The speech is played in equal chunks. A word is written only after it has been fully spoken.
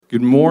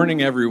Good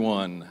morning,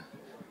 everyone.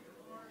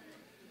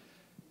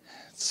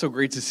 It's so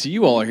great to see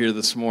you all here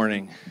this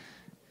morning.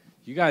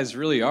 You guys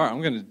really are.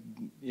 I'm going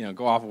to,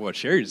 go off of what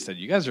Sherry just said.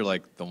 You guys are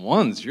like the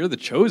ones. You're the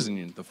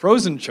chosen, the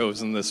frozen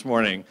chosen this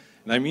morning.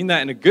 And I mean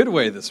that in a good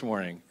way this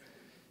morning.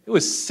 It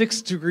was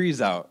 6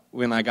 degrees out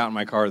when I got in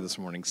my car this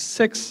morning.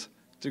 6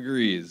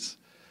 degrees.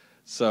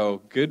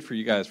 So good for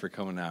you guys for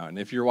coming out. And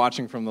if you're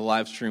watching from the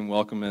live stream,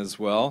 welcome as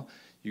well.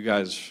 You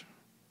guys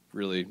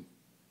really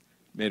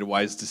made a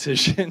wise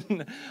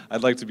decision.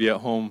 I'd like to be at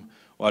home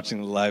watching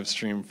the live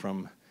stream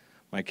from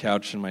my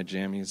couch and my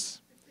jammies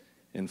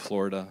in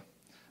Florida.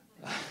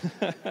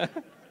 I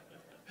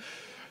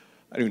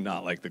do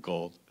not like the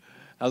cold.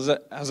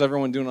 How's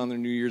everyone doing on their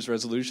New Year's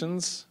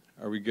resolutions?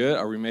 Are we good?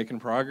 Are we making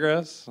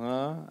progress?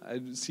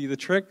 I see the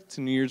trick to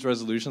New Year's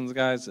resolutions,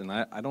 guys, and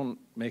I don't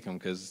make them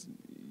because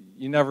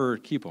you never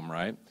keep them,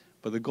 right?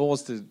 But the goal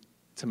is to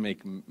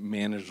make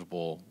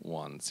manageable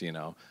ones,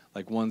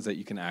 like ones that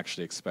you can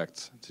actually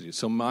expect to do.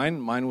 So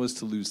mine was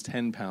to lose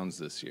 10 pounds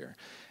this year,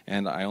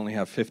 and I only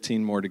have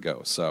 15 more to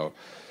go, so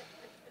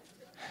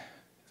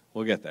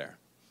we'll get there.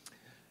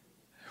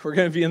 We're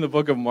going to be in the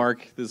book of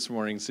Mark this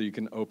morning, so you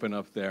can open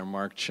up there,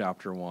 Mark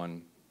chapter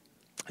 1.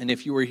 And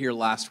if you were here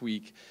last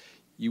week,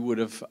 you would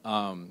have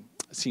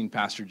seen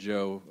Pastor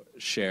Joe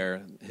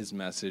share his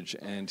message,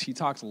 and he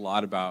talked a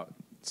lot about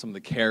some of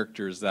the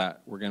characters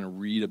that we're going to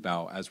read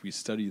about as we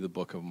study the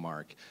book of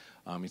Mark.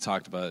 He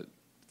talked about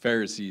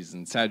Pharisees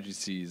and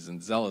Sadducees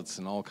and Zealots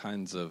and all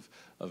kinds of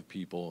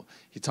people.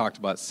 He talked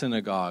about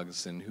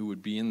synagogues and who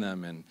would be in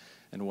them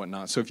and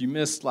whatnot. So if you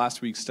missed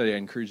last week's study, I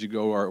encourage you to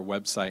go to our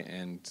website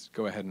and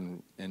go ahead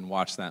and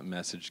watch that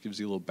message. It gives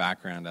you a little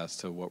background as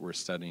to what we're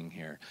studying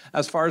here.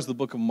 As far as the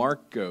book of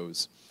Mark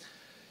goes,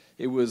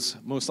 it was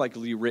most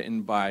likely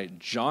written by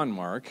John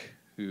Mark,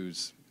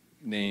 whose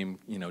name,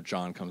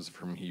 John comes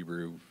from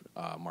Hebrew,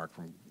 Mark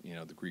from,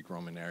 the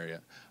Greek-Roman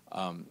area.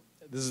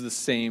 This is the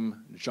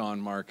same John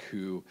Mark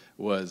who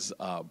was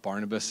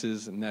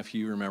Barnabas's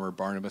nephew. Remember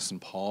Barnabas and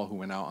Paul who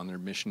went out on their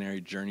missionary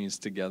journeys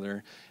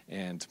together,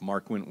 and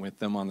Mark went with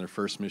them on their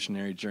first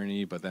missionary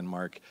journey, but then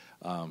Mark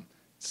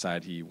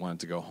decided he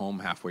wanted to go home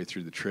halfway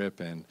through the trip,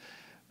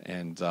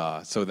 and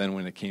so then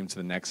when it came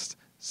to the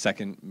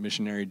second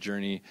missionary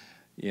journey,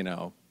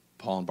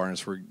 Paul and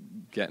Barnabas were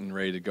getting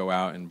ready to go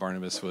out, and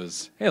Barnabas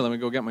was, hey, let me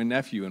go get my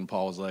nephew. And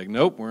Paul was like,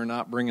 nope, we're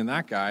not bringing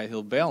that guy.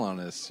 He'll bail on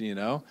us,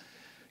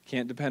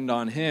 Can't depend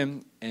on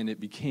him. And it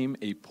became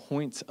a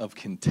point of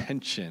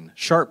contention,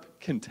 sharp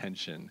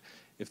contention.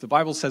 If the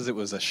Bible says it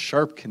was a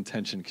sharp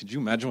contention, could you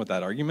imagine what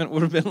that argument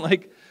would have been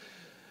like?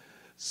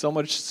 So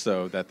much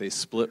so that they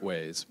split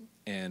ways,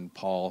 and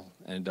Paul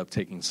ended up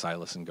taking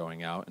Silas and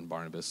going out, and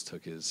Barnabas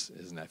took his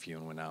nephew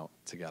and went out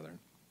together.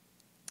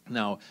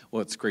 Now,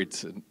 what's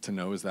great to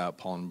know is that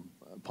Paul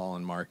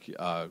and Mark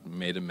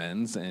made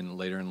amends, and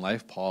later in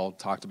life, Paul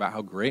talked about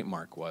how great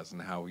Mark was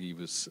and how he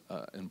was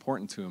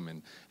important to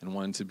him and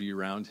wanted to be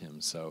around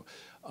him. So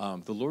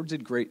the Lord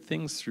did great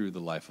things through the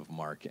life of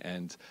Mark,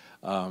 and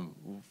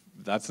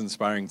that's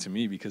inspiring to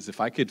me, because if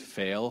I could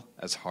fail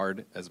as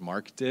hard as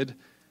Mark did,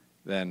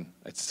 then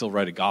I'd still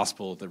write a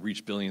gospel that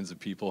reached billions of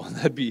people.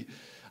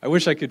 I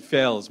wish I could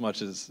fail as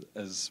much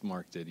as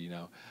Mark did,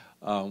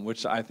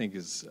 which I think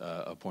is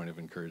a point of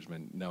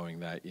encouragement, knowing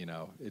that,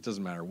 it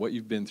doesn't matter what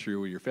you've been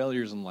through or your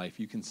failures in life,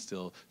 you can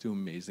still do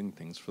amazing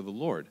things for the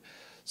Lord.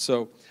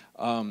 So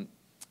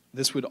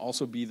this would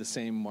also be the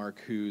same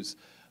Mark whose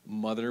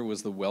mother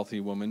was the wealthy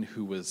woman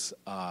who was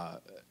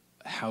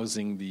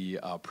housing the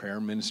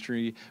prayer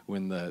ministry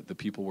when the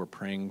people were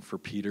praying for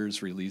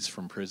Peter's release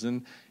from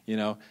prison,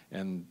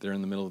 and they're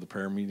in the middle of the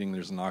prayer meeting,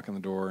 there's a knock on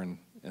the door, and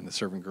the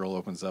servant girl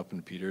opens up,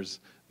 and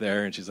Peter's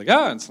there, and she's like,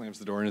 and slams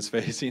the door in his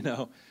face,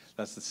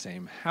 That's the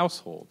same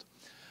household.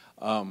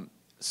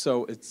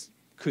 So it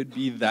could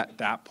be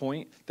that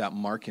point that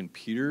Mark and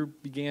Peter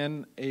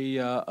began an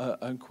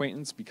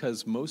acquaintance,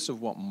 because most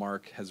of what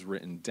Mark has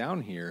written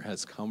down here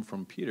has come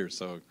from Peter.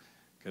 So it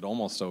could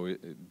almost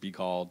be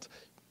called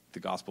the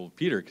Gospel of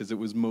Peter, because it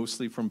was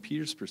mostly from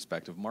Peter's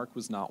perspective. Mark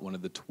was not one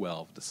of the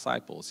 12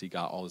 disciples. He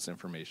got all this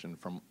information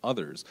from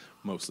others,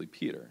 mostly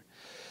Peter.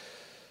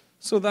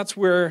 So that's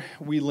where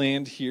we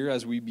land here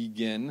as we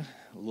begin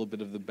a little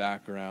bit of the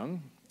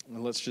background.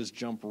 And let's just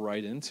jump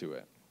right into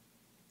it.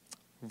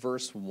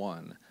 Verse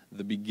 1,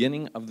 the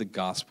beginning of the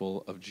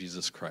gospel of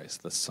Jesus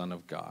Christ, the Son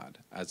of God,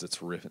 as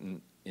it's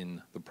written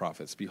in the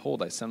prophets.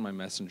 Behold, I send my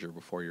messenger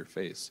before your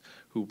face,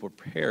 who will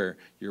prepare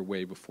your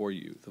way before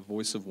you. The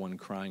voice of one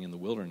crying in the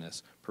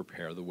wilderness,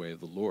 prepare the way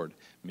of the Lord,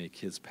 make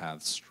his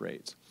paths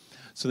straight.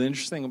 So the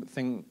interesting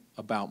thing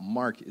about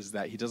Mark is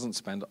that he doesn't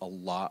spend a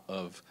lot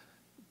of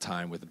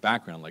time with the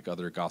background, like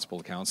other gospel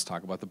accounts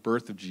talk about the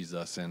birth of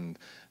Jesus and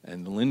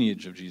the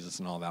lineage of Jesus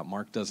and all that.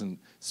 Mark doesn't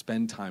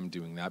spend time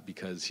doing that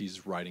because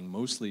he's writing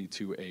mostly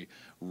to a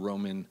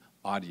Roman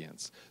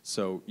audience.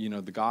 So,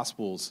 the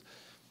Gospels,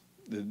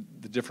 the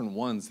different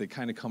ones, they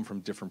kind of come from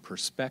different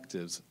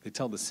perspectives. They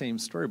tell the same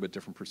story, but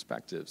different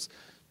perspectives.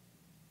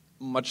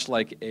 much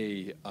like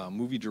a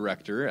movie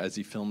director, as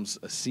he films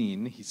a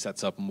scene, he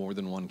sets up more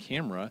than one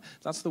camera.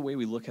 That's the way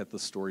we look at the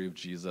story of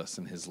Jesus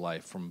and his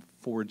life from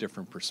 4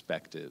 different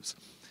perspectives.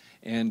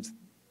 And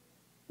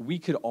we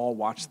could all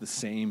watch the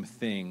same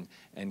thing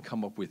and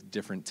come up with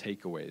different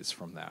takeaways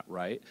from that,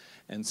 right?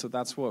 And so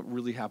that's what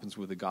really happens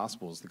with the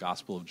Gospels. The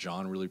Gospel of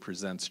John really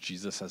presents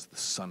Jesus as the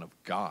Son of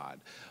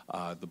God.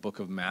 The book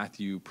of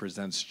Matthew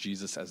presents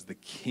Jesus as the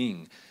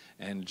King,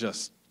 and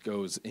just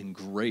goes in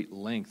great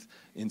length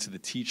into the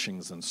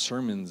teachings and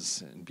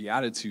sermons and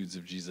beatitudes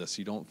of Jesus.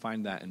 You don't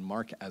find that in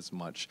Mark as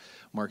much.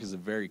 Mark is a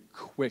very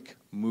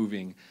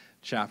quick-moving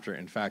chapter.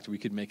 In fact, we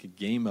could make a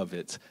game of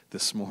it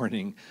this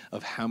morning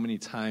of how many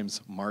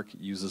times Mark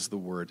uses the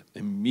word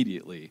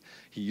immediately.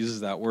 He uses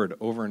that word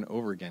over and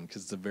over again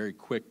because it's a very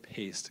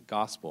quick-paced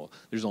gospel.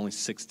 There's only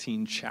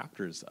 16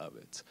 chapters of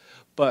it.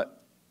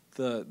 But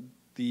the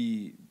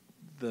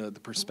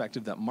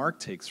perspective that Mark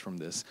takes from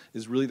this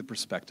is really the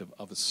perspective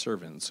of a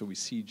servant. So we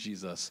see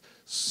Jesus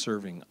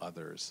serving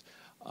others.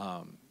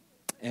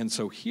 And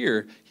so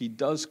here, he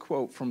does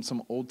quote from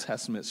some Old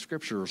Testament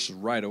scriptures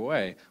right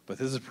away, but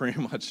this is pretty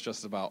much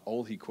just about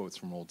all he quotes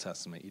from Old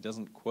Testament. He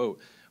doesn't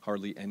quote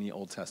hardly any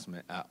Old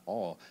Testament at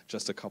all,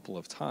 just a couple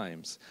of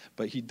times.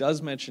 But he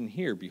does mention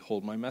here,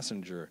 "Behold my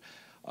messenger."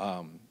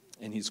 And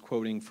he's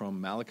quoting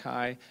from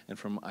Malachi and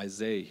from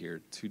Isaiah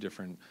here, two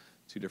different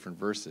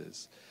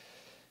verses.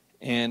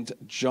 And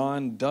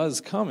John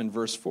does come in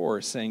verse 4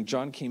 saying,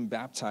 "John came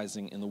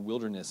baptizing in the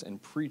wilderness and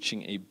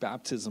preaching a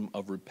baptism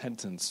of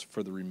repentance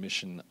for the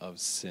remission of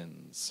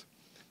sins.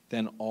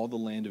 Then all the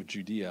land of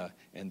Judea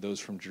and those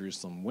from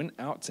Jerusalem went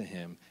out to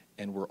him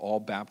and were all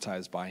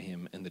baptized by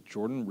him in the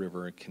Jordan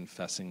River,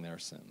 confessing their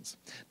sins."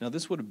 Now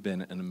this would have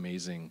been an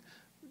amazing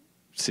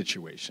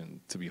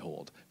situation to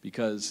behold,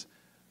 because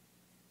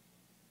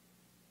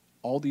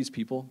all these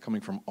people coming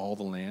from all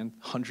the land,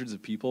 hundreds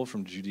of people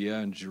from Judea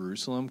and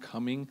Jerusalem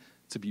coming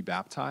to be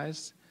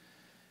baptized,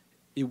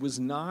 it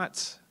was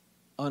not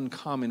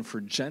uncommon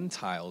for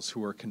Gentiles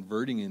who are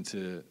converting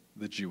into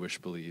the Jewish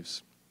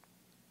beliefs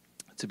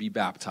to be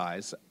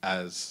baptized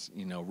as,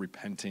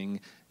 repenting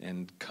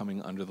and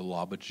coming under the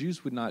law. But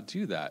Jews would not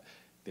do that.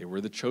 They were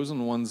the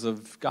chosen ones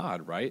of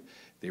God, right?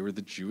 They were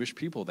the Jewish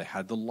people. They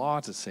had the law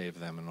to save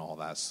them and all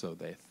that, so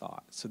they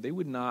thought. So they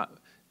would not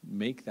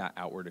make that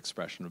outward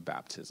expression of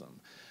baptism.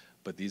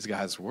 But these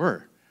guys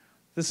were.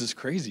 This is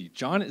crazy.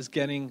 John is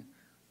getting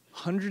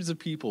hundreds of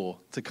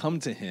people to come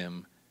to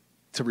him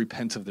to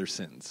repent of their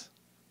sins.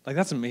 Like,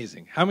 that's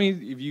amazing. How many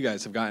of you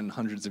guys have gotten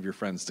hundreds of your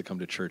friends to come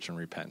to church and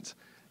repent?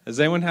 Has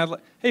anyone had,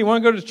 hey, you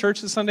want to go to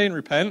church this Sunday and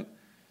repent?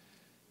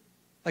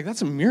 Like,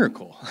 that's a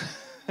miracle.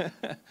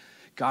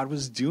 God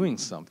was doing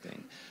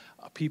something.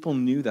 People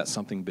knew that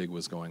something big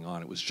was going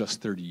on. It was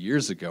just 30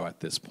 years ago at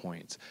this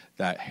point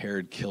that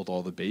Herod killed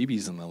all the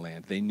babies in the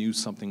land. They knew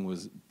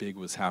something big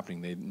was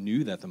happening. They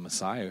knew that the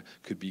Messiah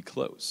could be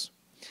close.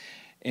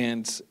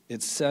 And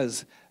it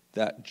says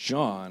that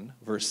John,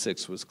 verse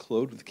 6, was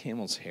clothed with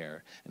camel's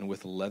hair and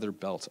with a leather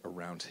belt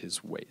around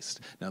his waist.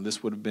 Now,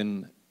 this would have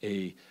been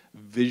a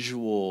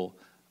visual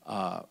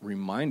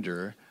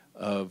reminder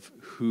of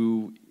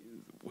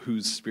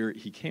whose spirit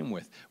he came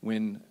with.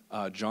 When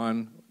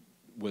John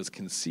was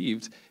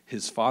conceived,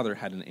 his father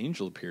had an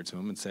angel appear to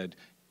him and said,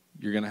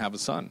 "You're going to have a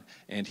son,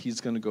 and he's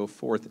going to go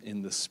forth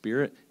in the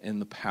spirit and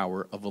the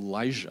power of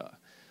Elijah."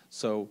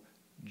 So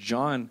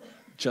John,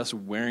 just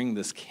wearing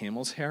this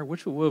camel's hair,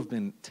 which would have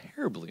been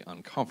terribly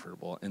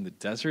uncomfortable in the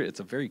desert.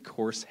 It's a very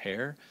coarse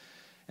hair,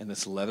 and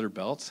this leather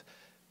belt.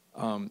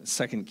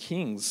 2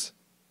 Kings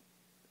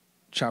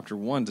chapter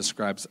 1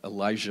 describes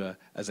Elijah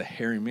as a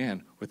hairy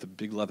man with a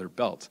big leather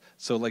belt.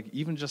 So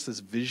even just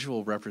this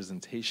visual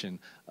representation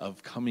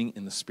of coming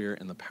in the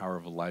spirit and the power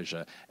of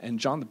Elijah. And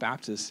John the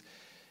Baptist,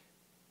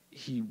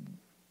 he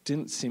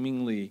didn't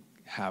seemingly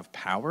have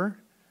power.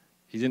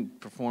 He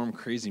didn't perform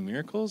crazy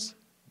miracles.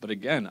 But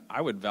again,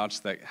 I would vouch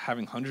that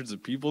having hundreds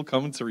of people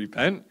come to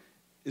repent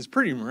is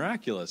pretty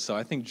miraculous. So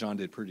I think John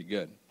did pretty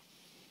good.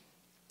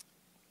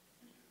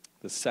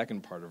 The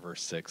second part of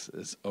verse 6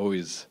 is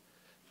always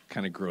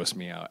kind of grossed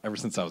me out, ever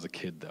since I was a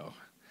kid, though.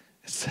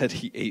 It said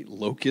he ate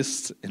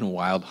locusts and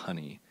wild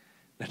honey.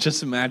 Now,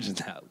 just imagine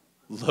that,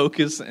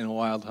 locusts and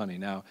wild honey.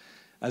 Now,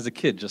 as a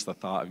kid, just the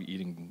thought of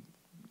eating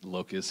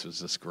locusts was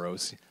just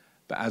gross.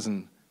 But as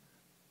an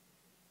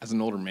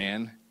older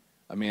man,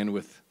 a man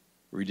with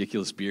a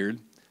ridiculous beard,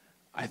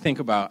 I think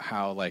about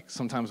how,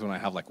 sometimes when I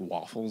have,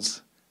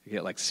 waffles, I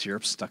get,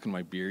 syrup stuck in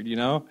my beard,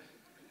 I'll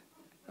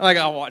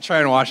try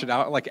and wash it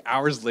out.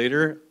 Hours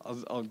later,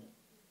 I'll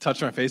touch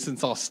my face and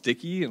it's all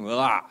sticky and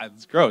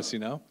it's gross,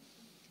 Could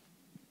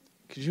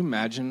you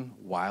imagine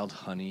wild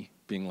honey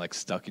being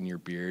stuck in your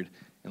beard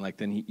and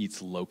then he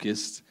eats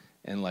locusts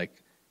and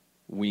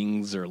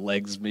wings or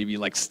legs maybe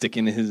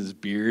sticking in his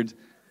beard?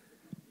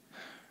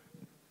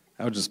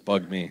 That would just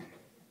bug me.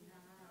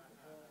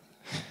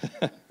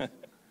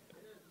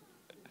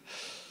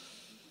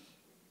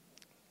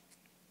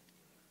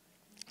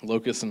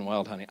 Locusts and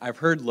wild honey. I've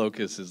heard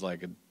locusts is a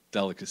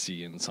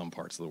delicacy in some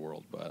parts of the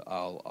world, but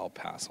I'll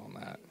pass on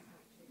that.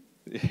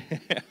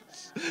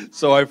 Yes.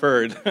 So I've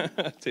heard.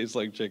 Tastes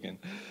like chicken.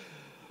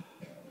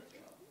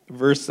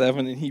 Verse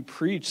 7, and he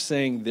preached,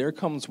 saying, there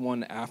comes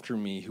one after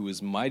me who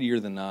is mightier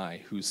than I,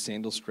 whose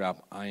sandal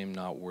strap I am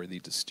not worthy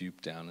to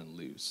stoop down and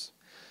loose.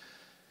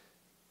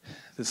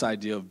 This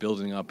idea of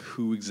building up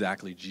who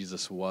exactly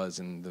Jesus was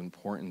and the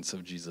importance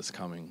of Jesus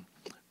coming.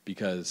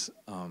 Because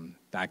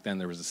back then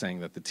there was a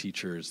saying that the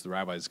teachers, the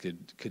rabbis,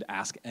 could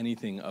ask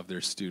anything of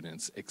their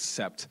students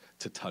except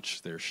to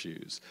touch their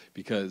shoes.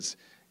 Because,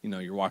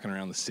 you're walking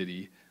around the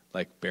city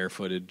like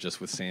barefooted,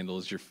 just with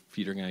sandals, your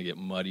feet are going to get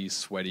muddy,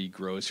 sweaty,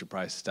 gross. You're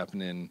probably stepping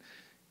in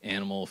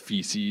animal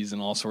feces and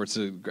all sorts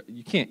of.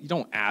 You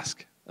don't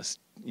ask,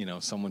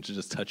 someone to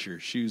just touch your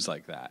shoes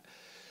like that.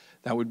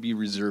 That would be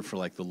reserved for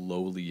like the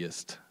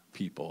lowliest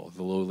people,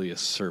 the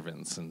lowliest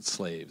servants and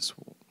slaves,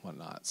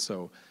 whatnot.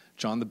 So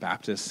John the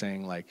Baptist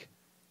saying like,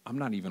 I'm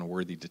not even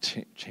worthy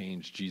to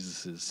change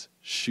Jesus's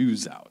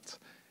shoes out,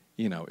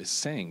 is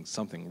saying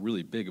something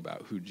really big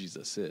about who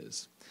Jesus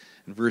is.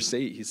 In verse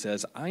 8, he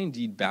says, I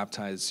indeed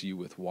baptize you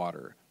with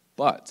water,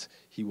 but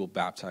he will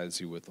baptize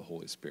you with the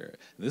Holy Spirit.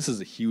 And this is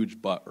a huge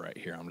but right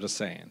here, I'm just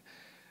saying.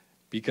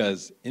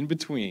 Because in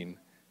between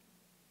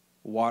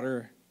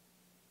water,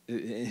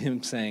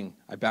 him saying,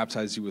 I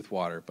baptize you with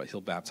water, but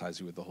he'll baptize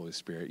you with the Holy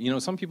Spirit.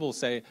 Some people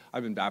say,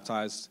 I've been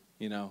baptized,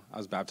 I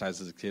was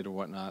baptized as a kid or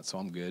whatnot, so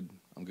I'm good.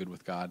 I'm good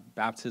with God.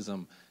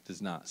 Baptism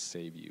does not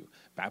save you.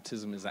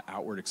 Baptism is an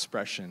outward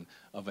expression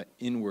of an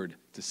inward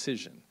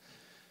decision.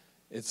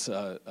 It's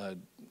a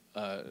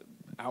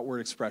outward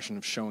expression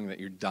of showing that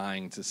you're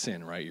dying to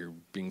sin, right? You're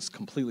being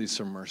completely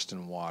submersed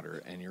in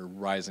water, and you're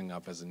rising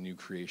up as a new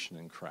creation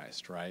in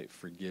Christ, right?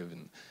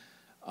 Forgiven.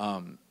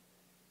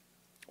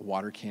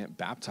 Water can't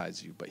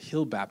baptize you, but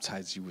he'll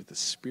baptize you with the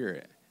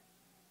Spirit.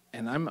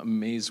 And I'm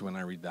amazed when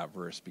I read that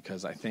verse,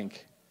 because I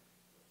think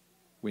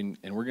and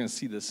we're going to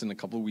see this in a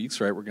couple of weeks,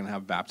 right? We're going to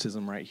have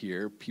baptism right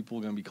here. People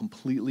are going to be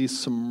completely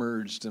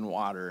submerged in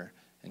water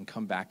and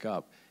come back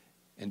up.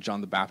 And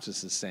John the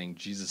Baptist is saying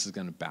Jesus is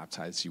going to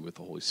baptize you with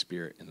the Holy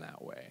Spirit in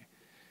that way.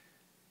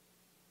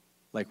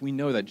 Like, we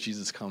know that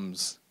Jesus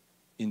comes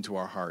into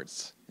our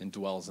hearts and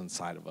dwells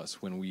inside of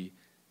us when we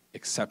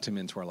accept him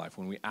into our life.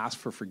 When we ask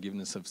for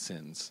forgiveness of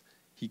sins,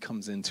 he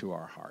comes into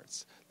our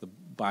hearts. The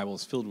Bible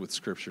is filled with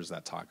scriptures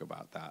that talk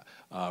about that.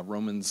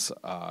 Romans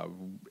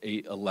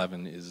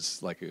 8:11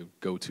 is like a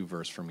go-to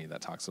verse for me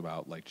that talks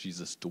about like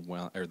Jesus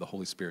or the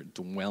Holy Spirit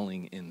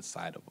dwelling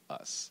inside of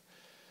us.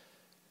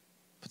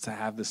 But to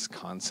have this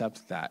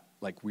concept that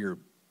like we're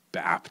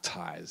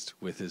baptized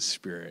with his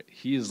Spirit,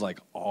 he is like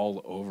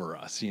all over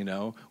us,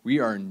 We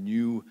are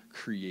new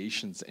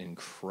creations in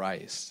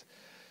Christ.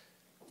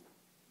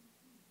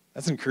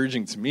 That's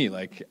encouraging to me.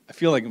 Like, I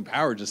feel like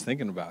empowered just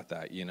thinking about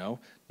that,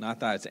 Not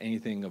that it's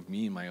anything of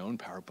me in my own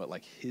power, but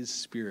like his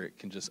Spirit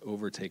can just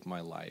overtake my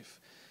life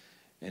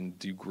and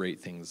do great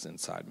things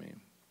inside me.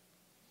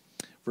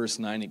 Verse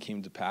 9, it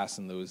came to pass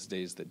in those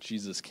days that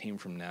Jesus came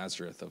from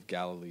Nazareth of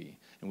Galilee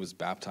and was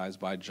baptized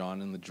by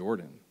John in the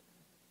Jordan.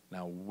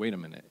 Now, wait a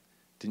minute.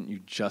 Didn't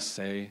you just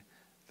say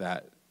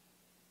that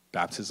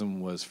baptism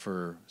was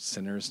for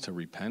sinners to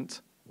repent?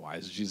 Why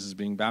is Jesus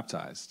being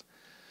baptized?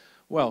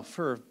 Well,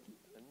 for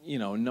a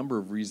number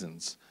of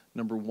reasons.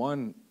 Number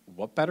one,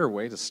 what better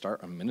way to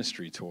start a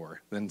ministry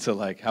tour than to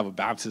like have a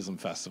baptism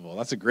festival?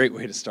 That's a great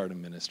way to start a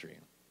ministry.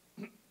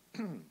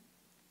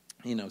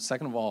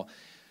 Second of all,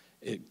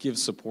 it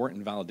gives support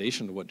and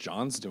validation to what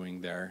John's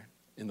doing there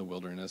in the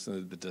wilderness,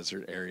 the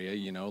desert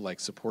area, like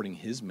supporting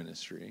his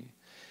ministry.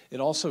 It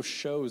also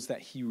shows that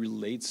he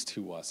relates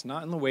to us,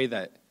 not in the way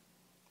that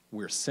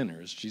we're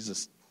sinners.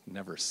 Jesus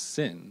never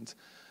sinned.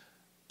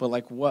 But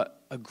like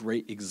what a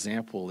great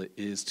example it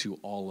is to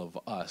all of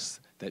us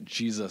that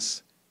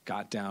Jesus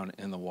got down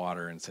in the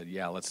water and said,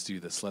 yeah, let's do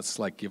this. Let's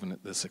like give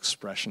it this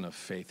expression of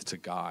faith to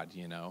God,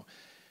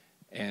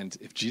 And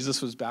if Jesus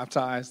was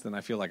baptized, then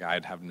I feel like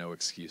I'd have no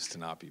excuse to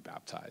not be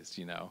baptized,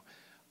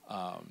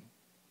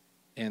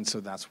 And so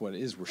that's what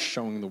it is. We're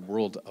showing the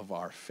world of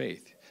our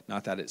faith.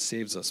 Not that it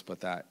saves us,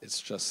 but that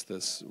it's just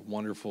this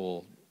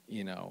wonderful,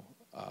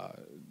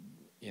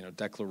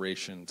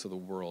 declaration to the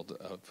world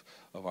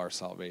of our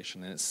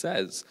salvation. And it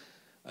says,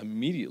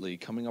 immediately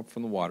coming up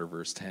from the water,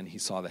 verse 10, he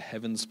saw the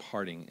heavens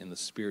parting and the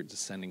Spirit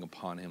descending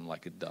upon him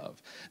like a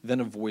dove. Then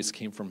a voice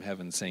came from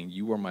heaven saying,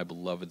 you are my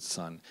beloved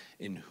Son,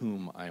 in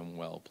whom I am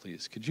well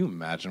pleased. Could you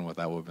imagine what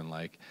that would have been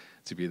like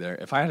to be there?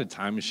 If I had a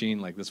time machine,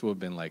 like this would have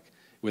been like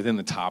within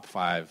the top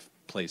 5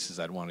 places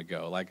I'd want to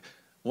go. Like,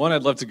 one,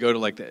 I'd love to go to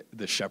like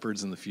the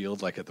shepherds in the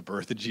field, like at the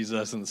birth of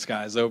Jesus and the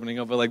skies opening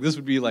up. But like this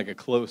would be like a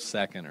close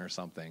second or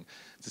something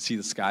to see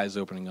the skies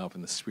opening up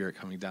and the Spirit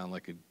coming down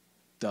like a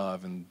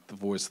dove and the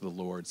voice of the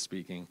Lord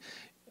speaking.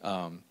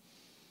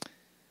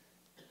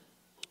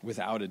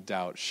 Without a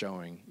doubt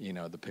showing,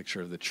 the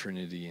picture of the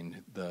Trinity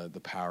and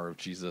the power of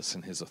Jesus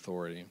and his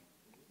authority.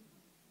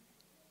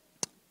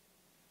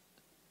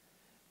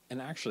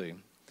 And actually,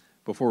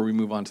 before we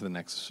move on to the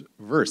next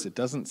verse, it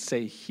doesn't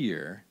say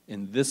here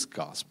in this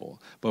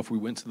gospel, but if we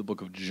went to the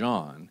book of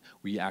John,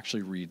 we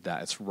actually read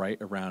that. It's right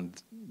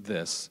around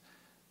this.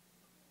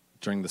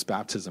 during this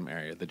baptism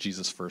area that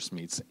Jesus first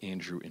meets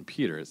Andrew and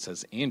Peter. It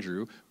says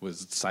Andrew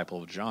was a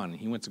disciple of John, and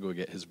he went to go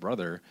get his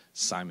brother,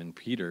 Simon,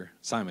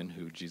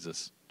 who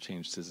Jesus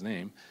changed his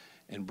name,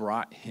 and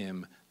brought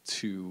him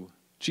to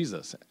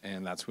Jesus.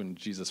 And that's when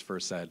Jesus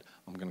first said,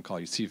 I'm going to call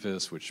you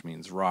Cephas, which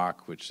means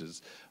rock, which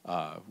is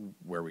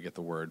where we get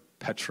the word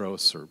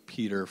Petros or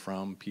Peter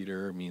from.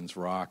 Peter means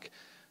rock.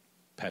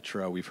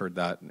 Petra, we've heard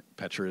that.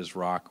 Petra is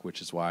rock,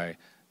 which is why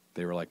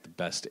they were like the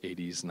best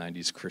 80s,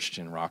 90s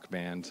Christian rock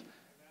band.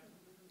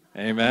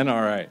 Amen?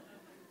 All right.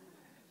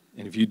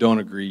 And if you don't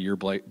agree, you're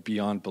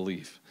beyond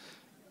belief.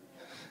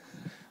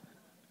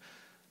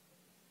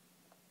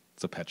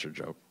 It's a Petra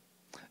joke.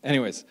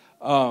 Anyways,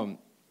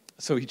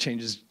 so he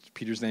changes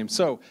Peter's name.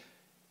 So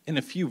in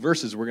a few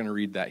verses, we're going to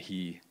read that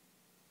he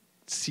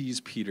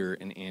sees Peter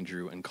and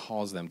Andrew and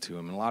calls them to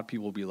him. And a lot of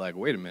people will be like,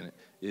 wait a minute,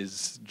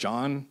 is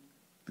John,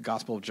 the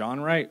Gospel of John,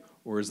 right?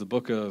 Or is the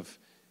book of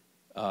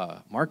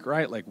Mark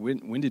right? Like,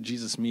 when did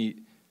Jesus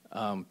meet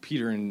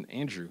Peter and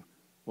Andrew?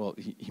 Well,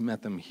 he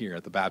met them here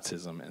at the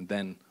baptism and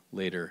then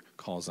later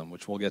calls them,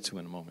 which we'll get to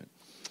in a moment.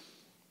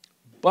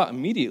 But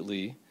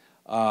immediately,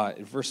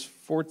 verse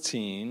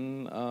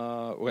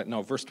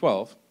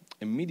 12,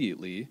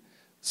 immediately,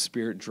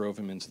 Spirit drove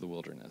him into the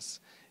wilderness.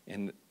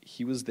 And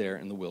he was there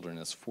in the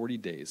wilderness 40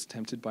 days,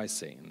 tempted by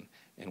Satan,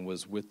 and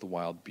was with the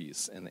wild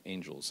beasts, and the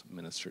angels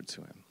ministered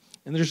to him.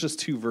 And there's just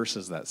 2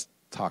 verses that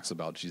talks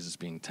about Jesus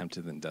being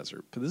tempted in the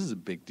desert. But this is a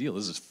big deal.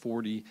 This is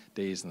 40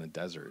 days in the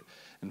desert.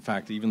 In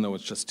fact, even though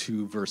it's just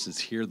 2 verses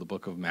here, the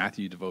book of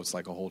Matthew devotes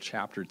like a whole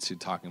chapter to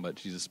talking about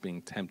Jesus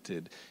being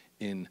tempted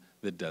in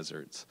the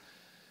deserts.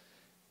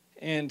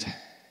 And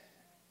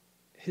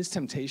his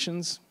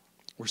temptations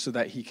were so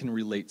that he can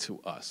relate to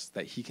us,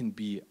 that he can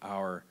be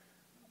our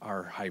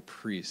high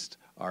priest,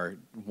 our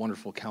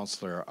wonderful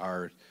counselor,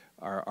 our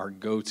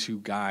go-to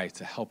guy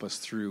to help us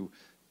through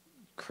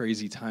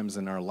crazy times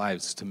in our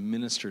lives, to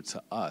minister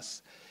to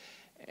us.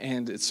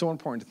 And it's so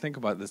important to think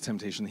about this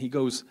temptation. He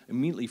goes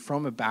immediately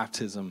from a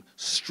baptism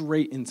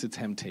straight into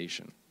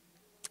temptation.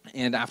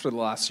 And after the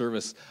last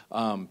service,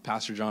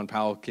 Pastor John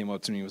Powell came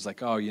up to me and was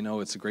like,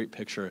 it's a great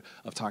picture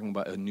of talking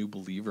about a new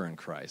believer in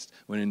Christ.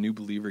 When a new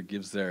believer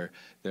gives their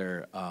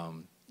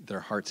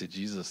heart to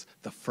Jesus,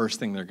 the first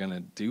thing they're going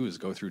to do is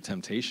go through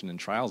temptation and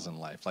trials in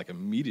life, like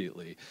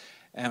immediately.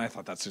 And I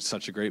thought that's just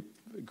such a great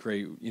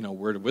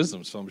word of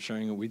wisdom, so I'm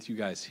sharing it with you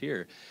guys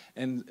here.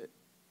 And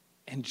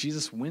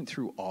Jesus went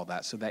through all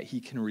that so that he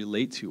can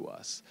relate to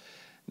us.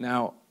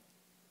 Now,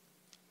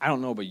 I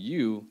don't know about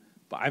you,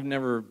 but I've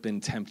never been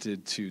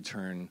tempted to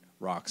turn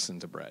rocks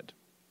into bread.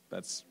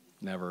 That's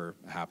never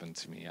happened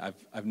to me.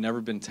 I've never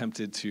been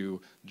tempted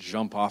to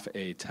jump off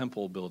a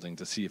temple building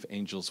to see if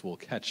angels will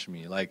catch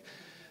me. Like,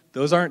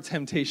 those aren't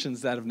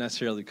temptations that have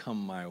necessarily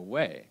come my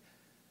way,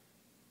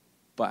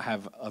 but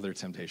have other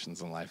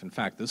temptations in life. In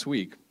fact, this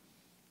week,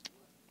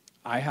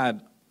 I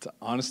had,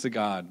 honest to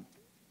God,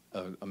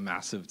 a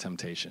massive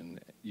temptation.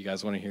 You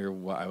guys want to hear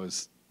what I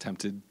was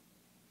tempted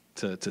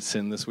to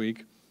sin this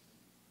week?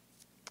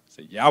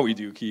 Say, yeah, we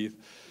do, Keith.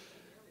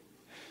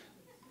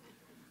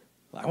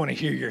 I want to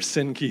hear your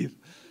sin, Keith.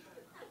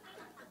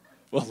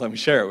 Well, let me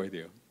share it with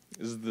you.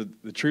 This is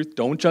the truth.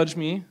 Don't judge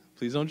me.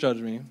 Please don't judge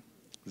me.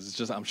 This is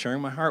just, I'm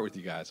sharing my heart with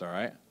you guys, all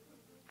right?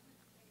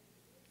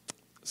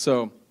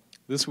 So,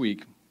 this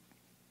week,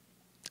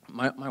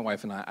 my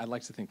wife and I'd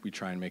like to think we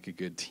try and make a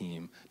good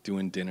team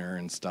doing dinner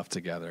and stuff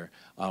together.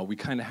 We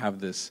kind of have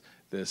this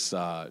thing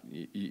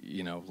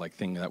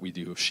that we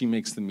do. If she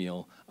makes the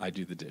meal, I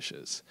do the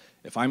dishes.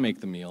 If I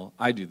make the meal,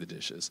 I do the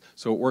dishes.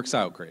 So it works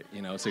out great,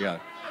 together.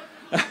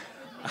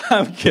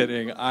 I'm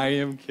kidding. I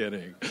am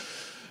kidding.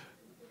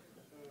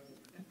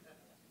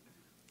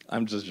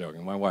 I'm just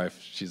joking. My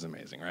wife, she's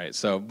amazing, right?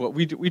 So, but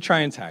we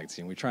try and tag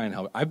team. We try and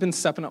help. I've been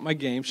stepping up my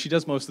game. She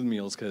does most of the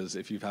meals because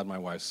if you've had my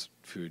wife's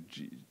food,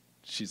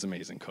 she's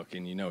amazing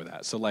cooking. You know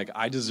that. So,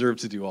 I deserve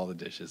to do all the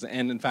dishes.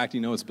 And in fact,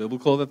 it's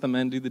biblical that the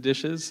men do the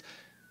dishes.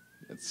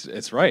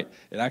 It's right.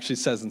 It actually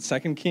says in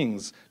 2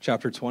 Kings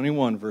chapter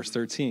 21, verse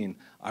 13,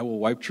 I will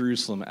wipe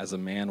Jerusalem as a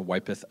man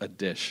wipeth a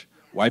dish,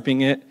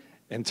 wiping it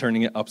and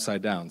turning it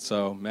upside down.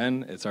 So,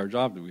 men, it's our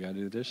job. We got to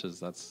do the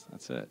dishes. That's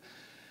it.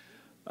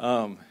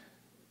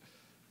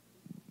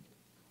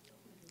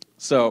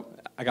 So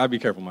I got to be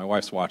careful. My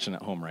wife's watching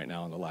at home right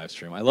now on the live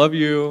stream. I love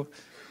you.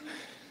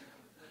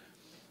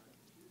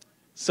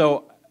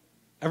 So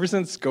ever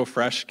since Go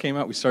Fresh came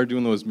out, we started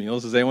doing those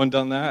meals. Has anyone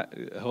done that?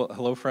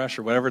 Hello Fresh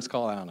or whatever it's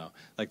called? I don't know.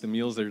 Like the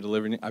meals they're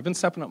delivering. I've been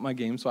stepping up my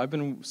game, so I've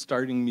been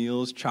starting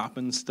meals,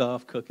 chopping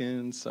stuff,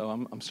 cooking. So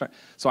I'm starting.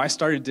 So I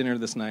started dinner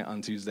this night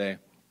on Tuesday,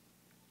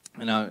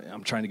 and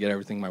I'm trying to get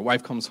everything. My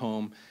wife comes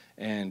home,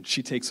 and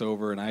she takes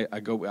over, and I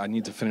go. I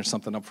need to finish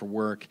something up for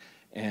work,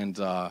 and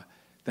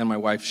then my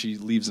wife, she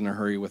leaves in a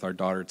hurry with our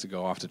daughter to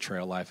go off to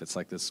Trail Life. It's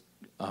like this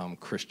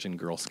Christian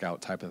Girl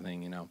Scout type of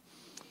thing,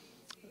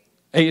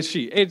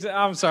 AHG.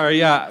 I'm sorry,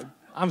 yeah.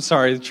 I'm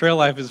sorry. Trail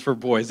Life is for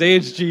boys.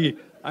 AHG,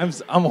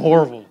 I'm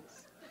horrible.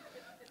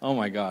 Oh,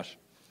 my gosh.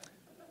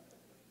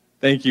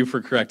 Thank you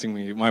for correcting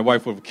me. My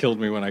wife would have killed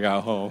me when I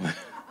got home.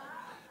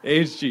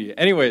 AHG.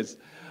 Anyways,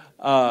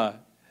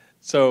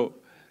 so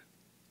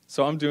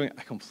I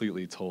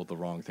completely told the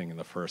wrong thing in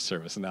the first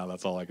service, and now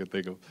that's all I could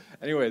think of.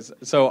 Anyways,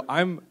 so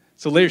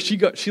later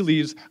she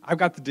leaves. I've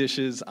got the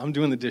dishes. I'm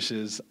doing the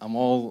dishes. I'm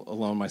all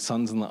alone. My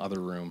son's in the other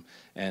room,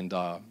 and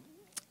I'm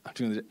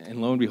doing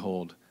and lo and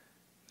behold,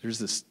 there's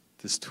this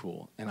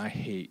tool, and I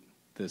hate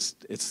this.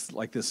 It's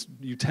like this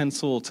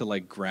utensil to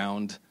like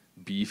ground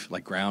beef,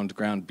 like ground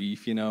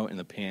beef, in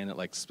the pan.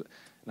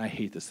 And I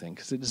hate this thing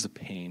because it is a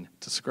pain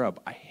to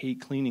scrub. I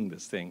hate cleaning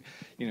this thing.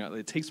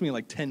 It takes me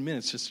like 10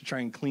 minutes just to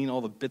try and clean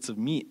all the bits of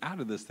meat out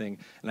of this thing,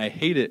 and I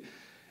hate it.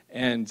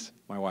 And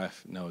my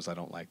wife knows I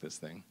don't like this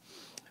thing.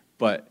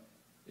 But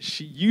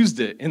she used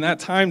it in that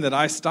time that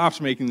I stopped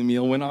making the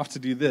meal, went off to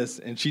do this,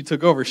 and she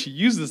took over. She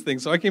used this thing,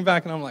 so I came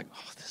back, and I'm like,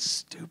 oh, this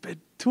stupid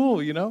tool,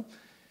 And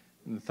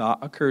the thought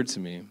occurred to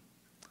me,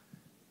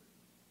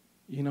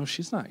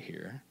 she's not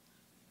here.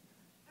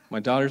 My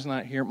daughter's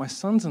not here. My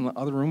son's in the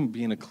other room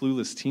being a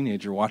clueless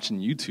teenager watching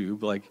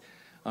YouTube, like,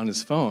 on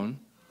his phone.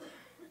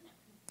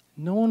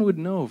 No one would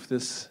know if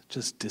this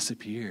just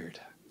disappeared.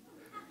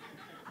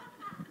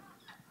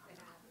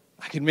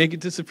 I could make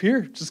it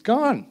disappear, just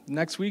gone.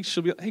 Next week,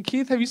 she'll be like, hey,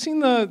 Keith, have you seen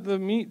the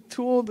meat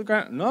tool?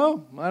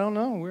 No, I don't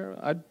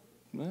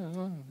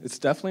know. It's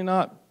definitely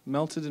not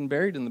melted and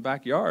buried in the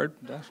backyard,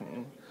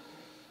 definitely.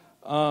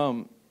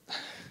 I'm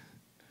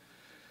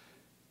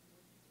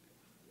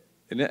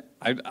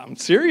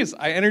serious.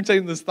 I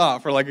entertained this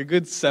thought for like a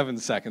good 7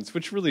 seconds,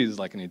 which really is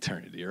like an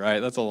eternity,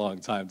 right? That's a long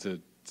time to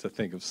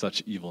think of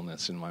such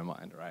evilness in my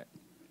mind, right?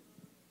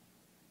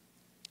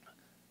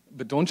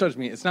 But don't judge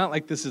me. It's not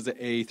like this is an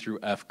A through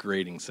F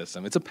grading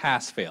system. It's a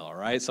pass-fail, all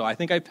right? So I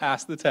think I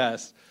passed the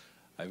test.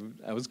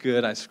 I was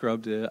good. I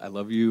scrubbed it. I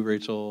love you,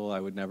 Rachel.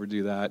 I would never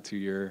do that to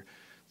your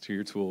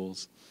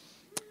tools.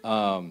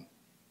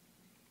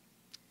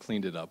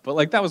 Cleaned it up. But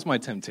like that was my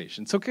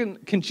temptation. So can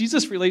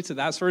Jesus relate to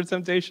that sort of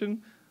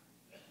temptation?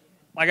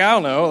 Like, I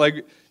don't know.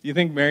 Like, you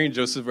think Mary and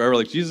Joseph were ever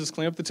like, Jesus,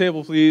 clean up the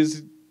table,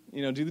 please.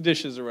 Do the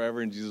dishes or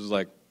whatever. And Jesus was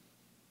like,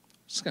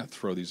 I'm just going to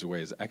throw these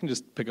away. I can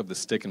just pick up the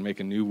stick and make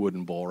a new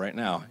wooden bowl right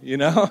now,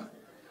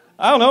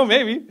 I don't know,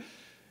 maybe.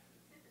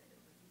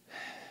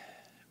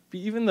 But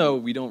even though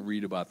we don't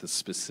read about the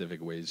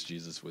specific ways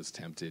Jesus was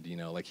tempted,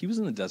 like he was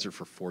in the desert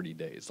for 40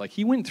 days. Like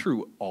he went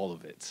through all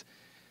of it.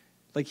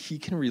 Like he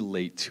can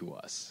relate to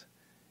us,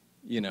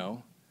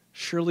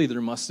 Surely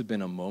there must have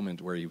been a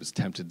moment where he was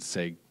tempted to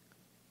say,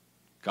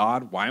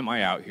 God, why am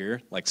I out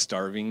here, like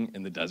starving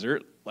in the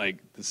desert?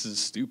 Like, this is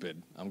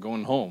stupid. I'm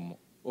going home.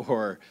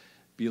 Or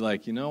be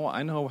like, I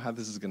know how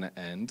this is going to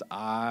end.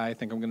 I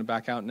think I'm going to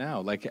back out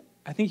now. Like,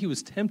 I think he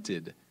was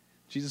tempted.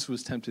 Jesus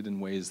was tempted in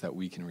ways that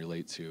we can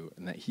relate to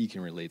and that he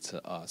can relate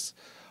to us.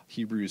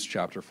 Hebrews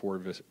chapter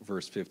 4,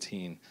 verse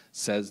 15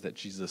 says that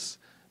Jesus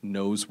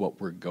knows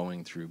what we're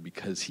going through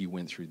because he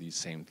went through these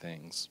same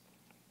things.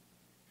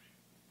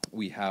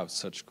 We have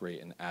such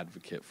great an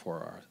advocate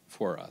for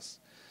us.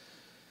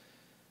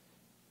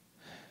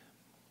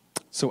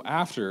 So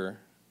after,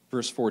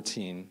 verse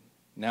 14,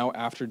 now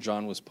after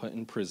John was put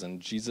in prison,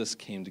 Jesus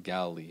came to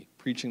Galilee,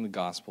 preaching the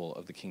gospel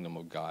of the kingdom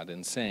of God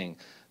and saying,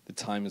 the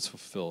time is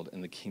fulfilled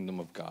and the kingdom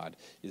of God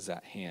is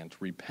at hand.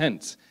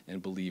 Repent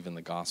and believe in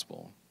the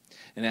gospel.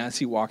 And as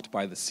he walked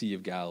by the Sea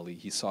of Galilee,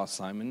 he saw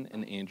Simon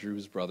and Andrew,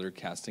 his brother,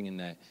 casting a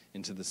net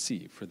into the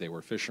sea, for they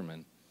were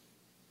fishermen.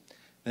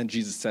 Then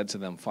Jesus said to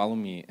them, follow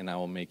me, and I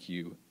will make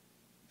you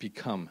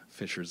become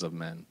fishers of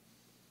men.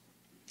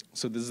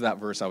 So this is that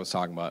verse I was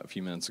talking about a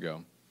few minutes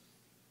ago.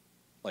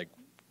 Like,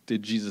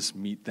 did Jesus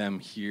meet them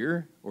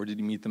here, or did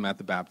he meet them at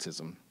the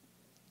baptism?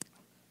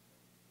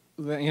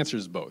 The answer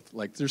is both.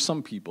 Like, there's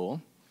some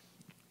people,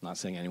 I'm not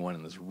saying anyone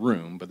in this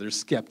room, but there's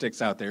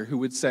skeptics out there who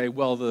would say,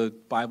 well, the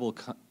Bible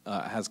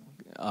has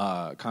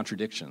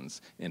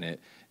contradictions in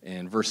it,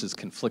 and verses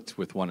conflict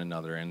with one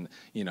another, and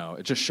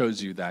it just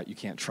shows you that you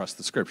can't trust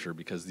the Scripture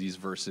because these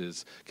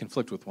verses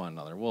conflict with one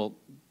another. Well,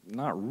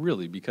 not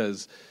really,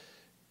 because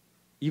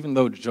even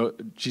though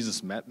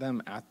Jesus met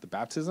them at the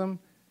baptism,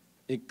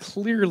 it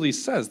clearly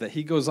says that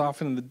he goes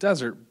off into the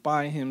desert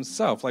by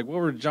himself. Like, what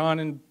were John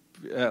and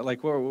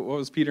what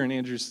was Peter and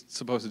Andrew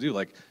supposed to do?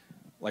 Like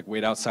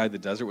wait outside the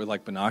desert with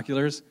like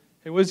binoculars?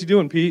 Hey, what is he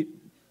doing, Pete?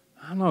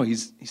 I don't know.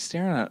 He's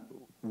staring at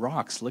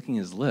rocks, licking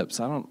his lips.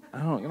 No,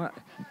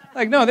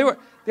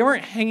 they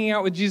weren't hanging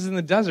out with Jesus in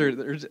the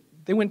desert.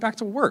 They went back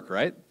to work,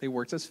 right? They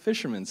worked as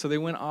fishermen, so they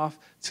went off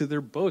to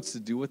their boats to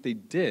do what they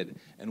did.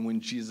 And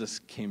when Jesus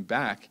came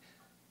back,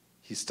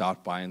 he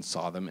stopped by and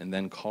saw them and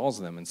then calls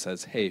them and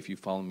says, hey, if you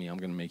follow me, I'm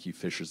going to make you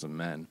fishers of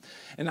men.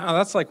 And now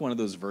that's like one of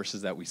those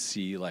verses that we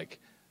see like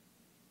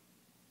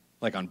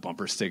on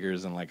bumper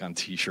stickers and like on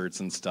T-shirts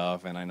and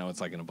stuff. And I know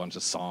it's like in a bunch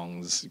of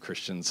songs,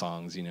 Christian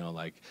songs,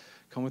 like,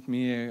 come with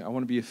me, I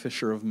want to be a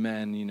fisher of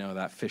men,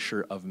 that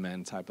fisher of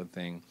men type of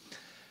thing.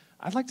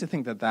 I'd like to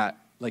think that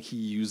like he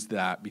used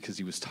that because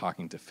he was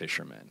talking to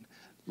fishermen.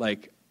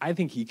 Like, I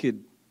think he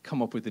could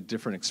come up with a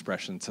different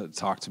expression to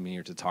talk to me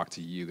or to talk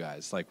to you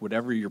guys. Like,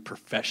 whatever your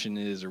profession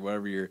is or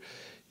whatever your,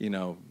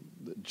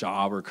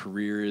 job or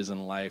career is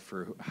in life,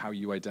 or how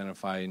you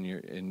identify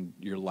in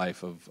your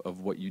life of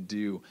what you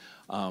do.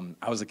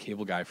 I was a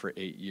cable guy for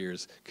 8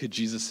 years. Could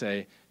Jesus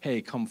say,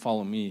 hey, come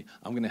follow me.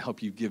 I'm going to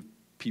help you give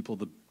people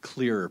the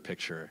clearer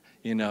picture,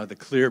 the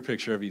clear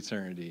picture of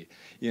eternity,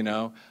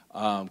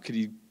 Could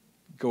he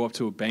go up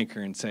to a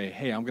banker and say,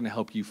 hey, I'm going to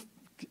help you,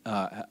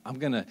 I'm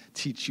going to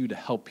teach you to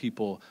help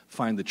people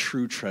find the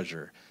true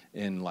treasure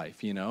in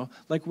life,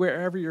 Like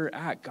wherever you're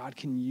at, God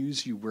can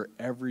use you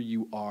wherever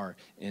you are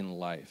in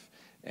life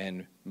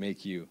and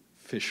make you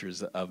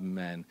fishers of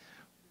men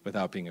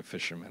without being a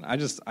fisherman.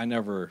 I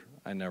never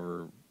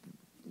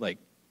like,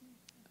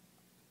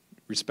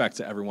 respect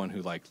to everyone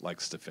who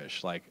likes to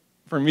fish. Like,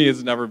 for me,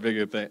 it's never been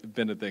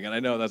a thing. And I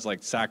know that's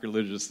like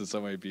sacrilegious to so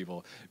many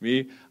people.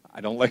 Me, I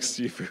don't like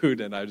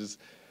seafood, and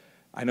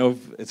I know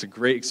it's a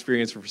great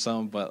experience for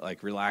some, but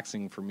like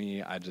relaxing for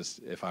me,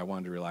 if I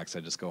wanted to relax,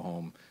 I just go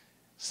home,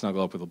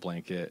 snuggle up with a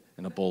blanket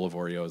and a bowl of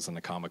Oreos and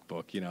a comic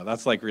book.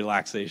 That's like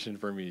relaxation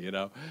for me,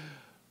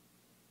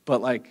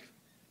 But like,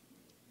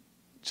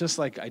 just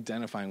like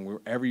identifying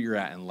wherever you're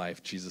at in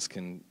life, Jesus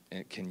can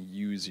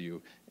use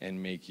you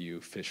and make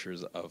you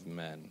fishers of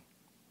men.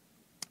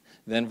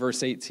 Then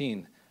verse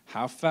 18,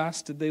 how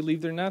fast did they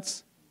leave their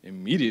nets?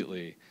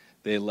 Immediately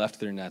they left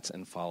their nets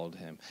and followed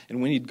him.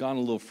 And when he'd gone a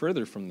little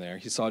further from there,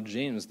 he saw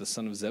James, the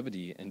son of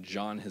Zebedee, and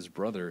John, his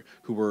brother,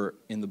 who were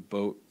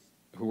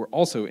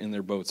also in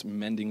their boats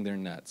mending their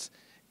nets.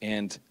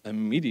 And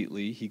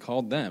immediately he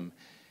called them,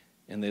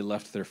 and they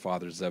left their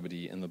father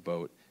Zebedee in the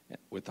boat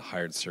with the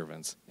hired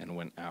servants and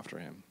went after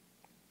him.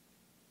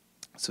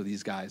 So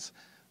these guys,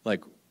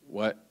 like,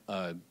 what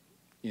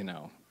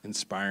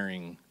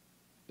inspiring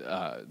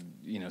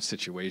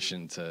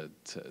situation to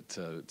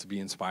be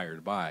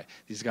inspired by.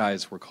 These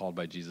guys were called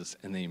by Jesus,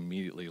 and they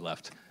immediately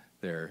left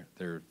their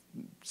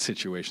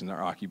situation,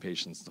 their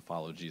occupations, to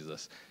follow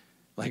Jesus.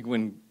 Like,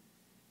 when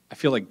I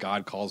feel like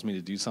God calls me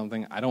to do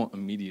something, I don't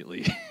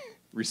immediately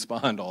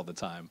respond all the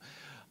time.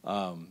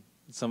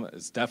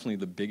 It's definitely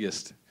the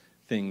biggest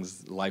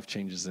things, life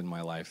changes in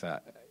my life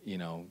that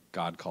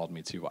God called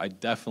me to. I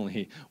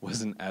definitely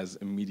wasn't as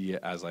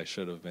immediate as I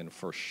should have been,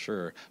 for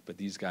sure. But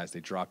these guys,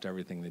 they dropped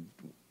everything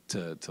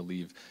to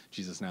leave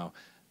Jesus. Now,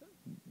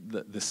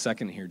 the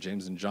second here,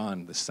 James and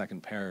John, the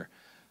second pair,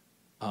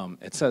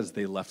 it says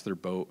they left their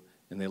boat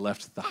and they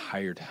left the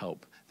hired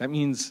help. That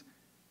means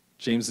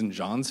James and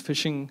John's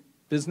fishing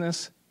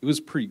business, it was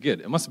pretty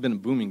good. It must have been a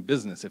booming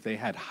business if they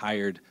had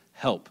hired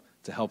help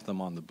to help them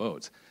on the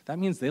boats. That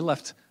means they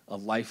left a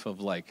life of,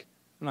 like,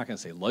 I'm not going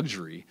to say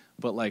luxury,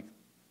 but like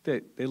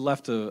they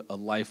left a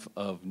life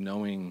of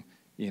knowing,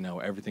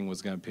 everything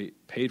was going to be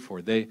paid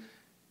for. They,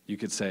 you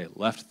could say,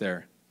 left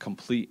their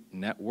complete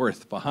net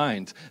worth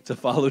behind to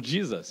follow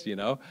Jesus,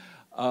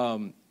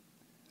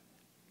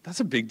 That's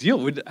a big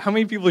deal. How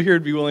many people here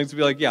would be willing to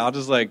be like, yeah, I'll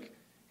just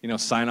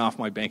sign off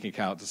my bank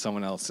account to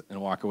someone else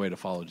and walk away to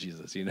follow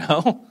Jesus,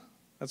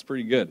 That's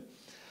pretty good.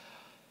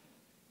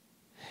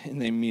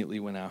 And they immediately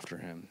went after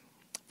him.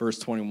 Verse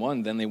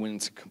 21, then they went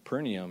into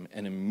Capernaum,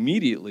 and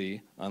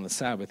immediately on the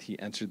Sabbath he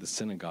entered the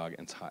synagogue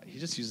and taught. He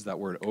just uses that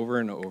word over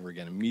and over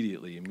again,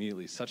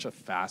 immediately. Such a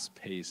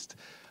fast-paced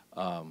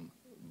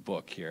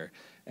book here.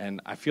 And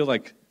I feel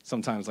like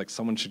sometimes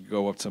someone should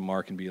go up to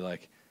Mark and be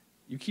like,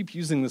 you keep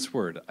using this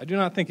word. I do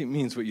not think it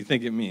means what you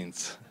think it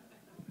means.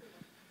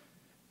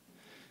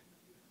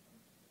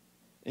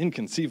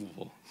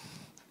 Inconceivable.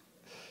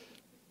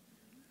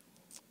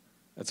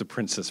 That's a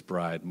Princess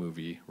Bride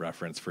movie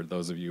reference for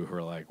those of you who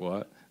are like,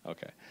 what?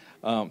 Okay.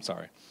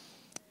 Sorry.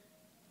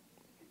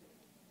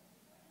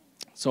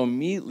 So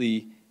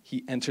immediately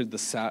he entered the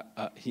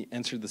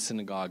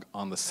synagogue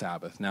on the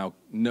Sabbath. Now,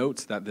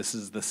 note that this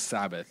is the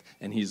Sabbath,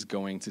 and he's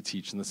going to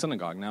teach in the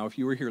synagogue. Now, if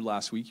you were here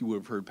last week, you would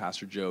have heard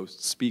Pastor Joe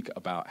speak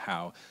about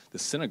how the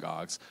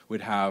synagogues would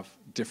have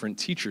different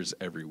teachers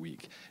every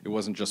week. It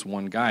wasn't just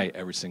one guy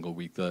every single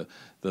week. The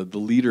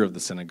leader of the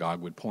synagogue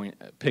would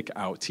pick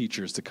out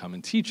teachers to come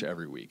and teach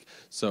every week.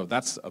 So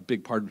that's a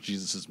big part of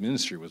Jesus'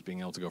 ministry, was being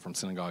able to go from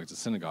synagogue to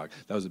synagogue.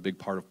 That was a big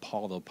part of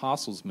Paul the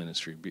Apostle's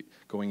ministry,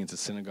 going into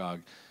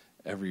synagogue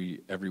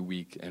every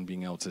week and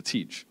being able to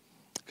teach,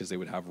 because they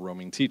would have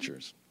roaming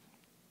teachers.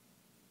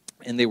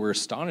 And they were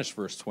astonished,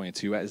 verse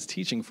 22, at his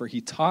teaching, for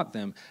he taught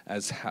them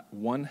as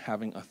one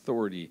having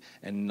authority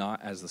and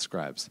not as the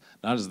scribes.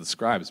 Not as the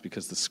scribes,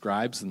 because the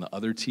scribes and the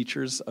other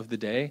teachers of the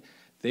day,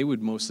 they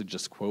would mostly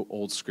just quote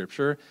old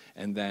scripture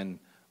and then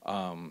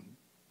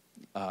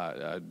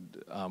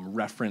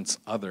reference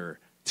other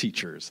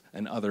teachers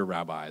and other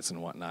rabbis and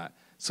whatnot.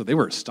 So they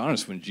were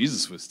astonished when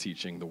Jesus was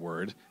teaching the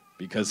word,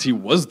 because he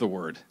was the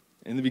word.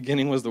 In the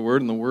beginning was the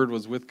Word, and the Word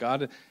was with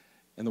God,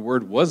 and the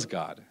Word was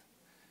God.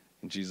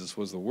 And Jesus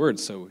was the Word.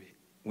 So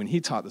when he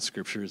taught the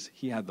Scriptures,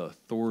 he had the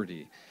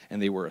authority, and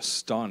they were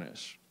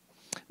astonished.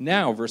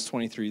 Now, verse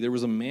 23, there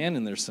was a man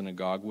in their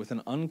synagogue with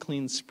an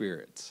unclean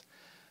spirit.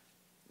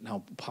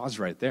 Now, pause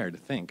right there to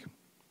think.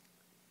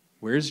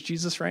 Where is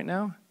Jesus right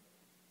now?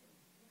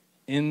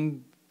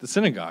 In the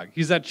synagogue.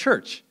 He's at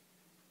church.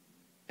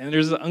 And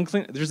there's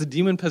a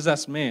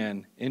demon-possessed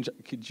man.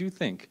 Could you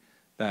think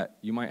that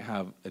you might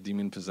have a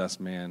demon-possessed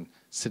man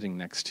sitting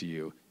next to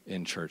you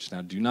in church.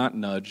 Now, do not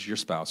nudge your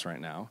spouse right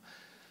now.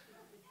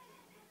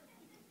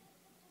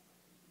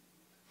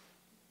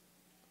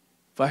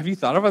 But have you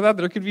thought about that?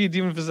 There could be a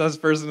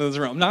demon-possessed person in this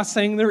room. I'm not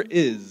saying there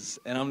is,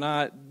 and I'm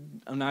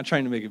not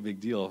trying to make a big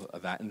deal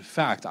of that. In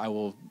fact, I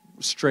will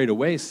straight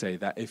away say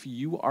that if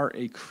you are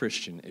a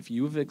Christian, if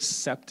you have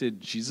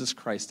accepted Jesus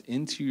Christ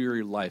into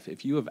your life,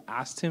 if you have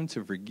asked him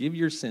to forgive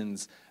your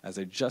sins, as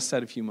I just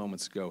said a few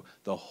moments ago,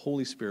 the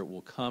Holy Spirit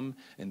will come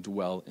and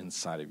dwell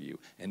inside of you.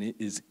 And it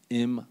is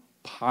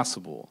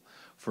impossible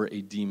for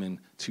a demon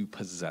to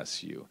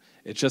possess you.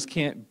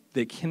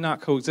 They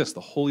cannot coexist.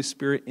 The Holy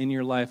Spirit in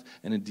your life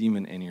and a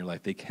demon in your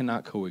life, they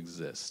cannot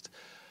coexist.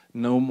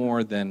 No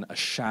more than a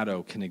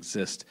shadow can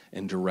exist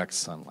in direct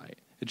sunlight.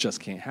 It just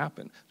can't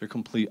happen. They're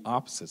complete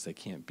opposites. They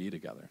can't be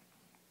together.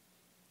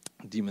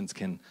 Demons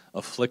can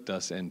afflict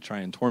us and try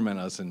and torment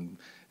us and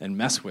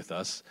mess with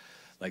us,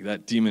 like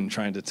that demon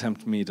trying to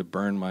tempt me to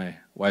burn my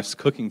wife's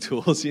cooking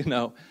tools,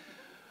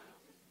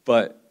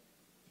 But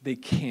they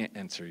can't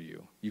enter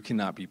you. You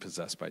cannot be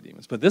possessed by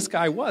demons. But this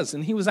guy was,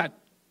 and he was at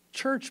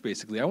church,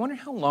 basically. I wonder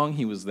how long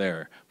he was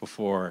there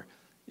before,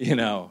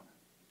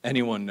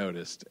 anyone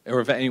noticed, or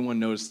if anyone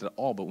noticed at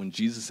all. But when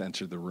Jesus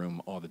entered the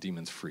room, all the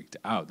demons freaked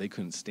out. They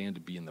couldn't stand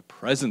to be in the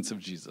presence of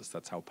Jesus.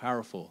 That's how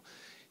powerful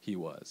he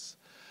was.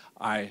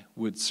 I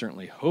would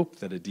certainly hope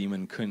that a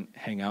demon couldn't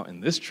hang out in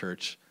this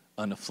church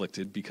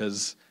unafflicted,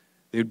 because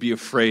they would be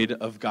afraid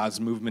of God's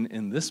movement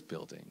in this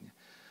building.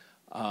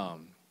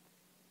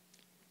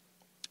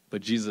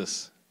 But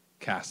Jesus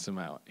casts him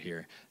out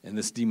here, and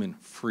this demon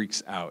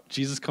freaks out.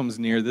 Jesus comes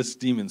near, this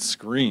demon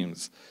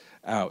screams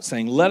out,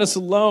 saying, "Let us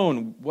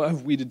alone. What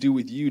have we to do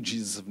with you,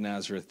 Jesus of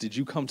Nazareth? Did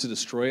you come to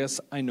destroy us?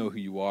 I know who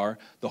you are,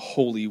 the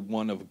Holy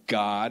One of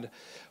God."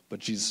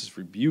 But Jesus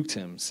rebuked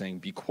him, saying,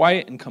 "Be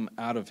quiet and come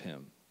out of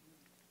him."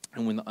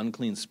 And when the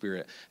unclean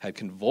spirit had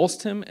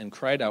convulsed him and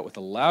cried out with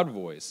a loud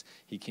voice,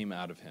 he came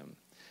out of him.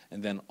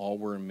 And then all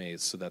were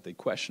amazed, so that they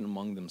questioned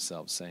among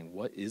themselves, saying,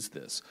 "What is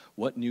this?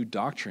 What new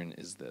doctrine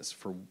is this?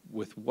 For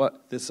with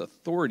what this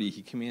authority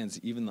he commands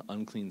even the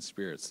unclean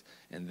spirits,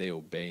 and they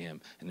obey him."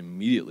 And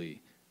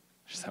immediately,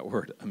 just that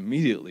word,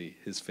 immediately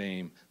his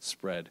fame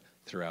spread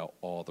throughout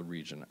all the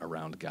region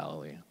around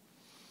Galilee.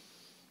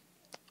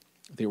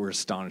 They were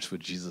astonished with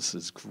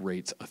Jesus'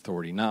 great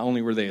authority. Not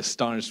only were they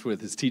astonished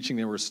with his teaching,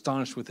 they were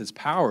astonished with his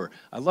power.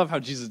 I love how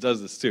Jesus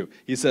does this too.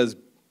 He says,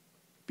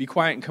 "Be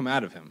quiet and come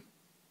out of him."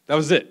 That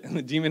was it. And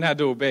the demon had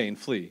to obey and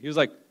flee. He was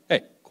like,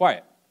 "Hey,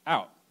 quiet,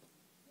 out."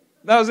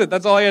 That was it.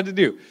 That's all he had to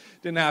do.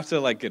 Didn't have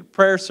to get a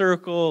prayer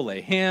circle, lay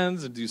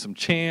hands, and do some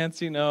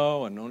chants, and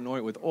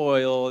anoint with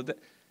oil.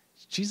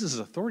 Jesus'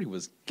 authority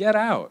was get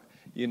out,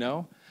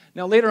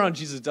 Now later on,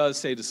 Jesus does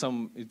say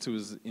to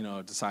his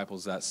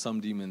disciples that some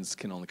demons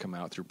can only come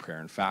out through prayer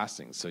and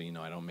fasting. So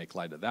I don't make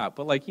light of that.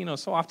 But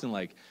so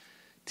often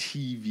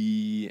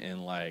TV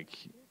and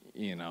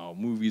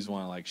movies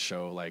want to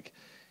show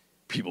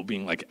people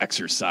being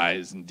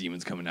exorcised and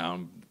demons coming out,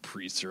 and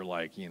priests are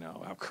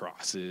have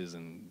crosses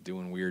and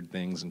doing weird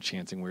things and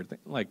chanting weird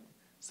things.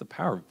 It's the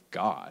power of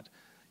God,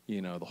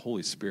 the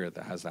Holy Spirit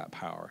that has that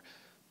power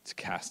to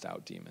cast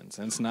out demons.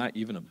 And it's not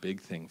even a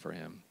big thing for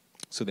him.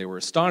 So they were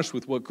astonished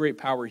with what great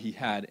power he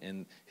had,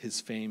 and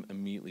his fame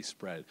immediately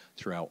spread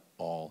throughout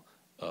all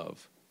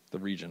of the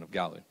region of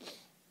Galilee.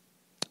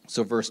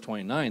 So verse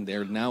 29, they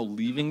are now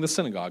leaving the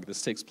synagogue.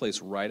 This takes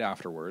place right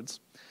afterwards.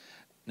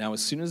 Now,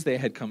 as soon as they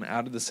had come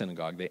out of the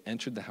synagogue, they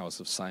entered the house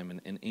of Simon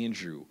and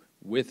Andrew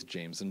with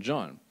James and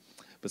John.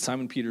 But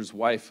Simon Peter's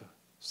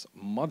wife's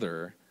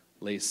mother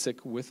lay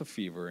sick with a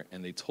fever,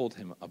 and they told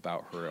him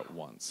about her at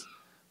once.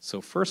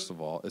 So first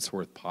of all, it's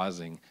worth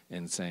pausing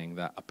and saying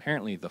that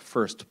apparently the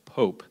first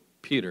Pope,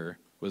 Peter,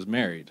 was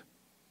married.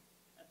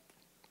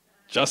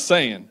 Just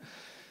saying.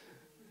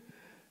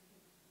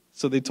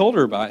 So they told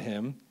her about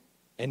him,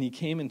 and he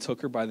came and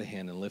took her by the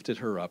hand and lifted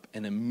her up,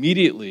 and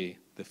immediately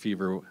the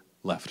fever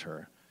left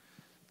her.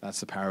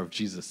 That's the power of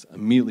Jesus.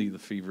 Immediately the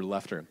fever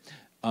left her.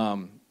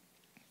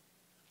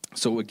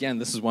 So again,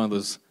 this is one of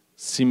those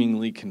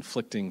seemingly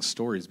conflicting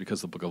stories,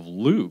 because the book of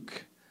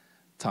Luke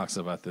talks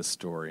about this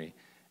story,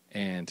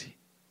 and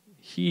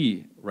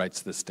he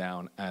writes this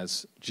down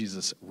as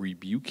Jesus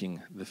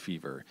rebuking the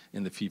fever,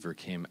 and the fever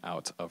came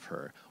out of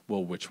her.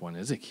 Well, which one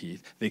is it,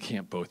 Keith? They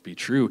can't both be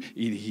true.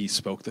 Either he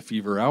spoke the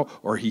fever out,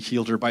 or he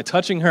healed her by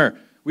touching her.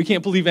 We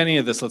can't believe any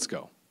of this. Let's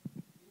go.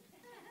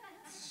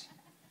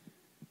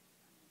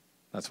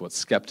 That's what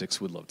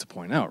skeptics would love to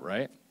point out,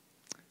 right?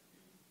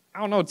 I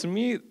don't know. To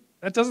me,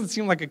 that doesn't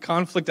seem like a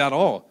conflict at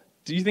all.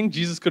 Do you think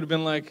Jesus could have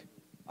been like,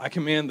 "I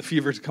command the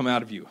fever to come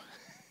out of you,"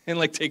 and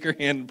take her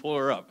hand and pull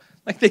her up?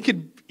 They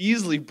could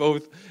easily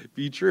both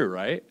be true,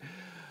 right?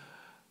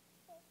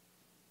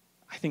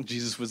 I think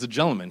Jesus was a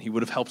gentleman. He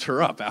would have helped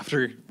her up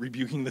after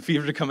rebuking the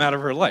fever to come out of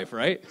her life,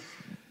 right?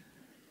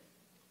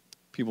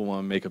 People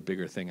want to make a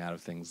bigger thing out of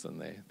things than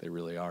they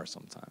really are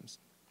sometimes.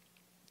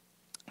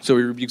 So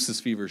he rebukes this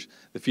fever.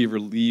 The fever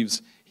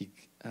leaves. He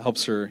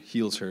helps her,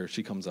 heals her.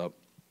 She comes up.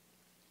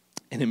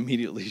 And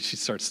immediately she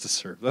starts to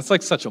serve. That's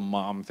like such a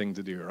mom thing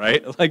to do,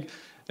 right? Like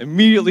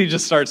immediately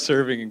just start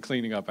serving and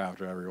cleaning up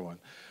after everyone.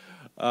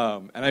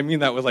 And I mean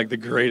that with like the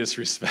greatest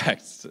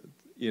respect,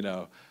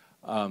 there's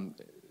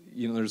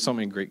so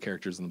many great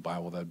characters in the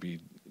Bible that'd be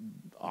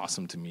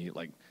awesome to meet.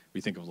 Like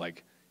we think of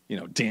like,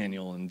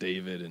 Daniel and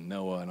David and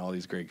Noah and all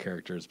these great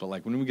characters. But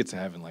like when we get to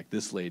heaven, like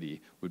this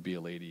lady would be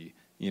a lady,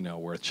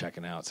 worth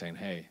checking out, saying,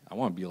 hey, I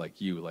want to be like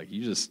you. Like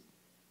you just,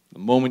 the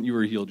moment you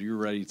were healed, you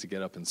were ready to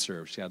get up and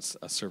serve. She had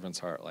a servant's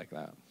heart like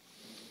that.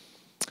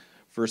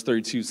 Verse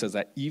 32 says,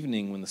 that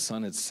evening when the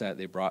sun had set,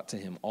 they brought to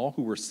him all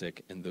who were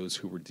sick and those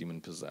who were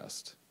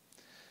demon-possessed.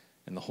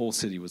 And the whole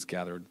city was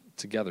gathered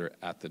together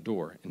at the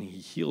door. And he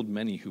healed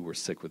many who were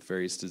sick with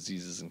various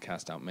diseases and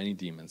cast out many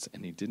demons.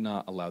 And he did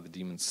not allow the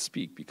demons to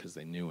speak because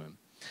they knew him.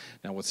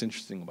 Now what's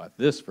interesting about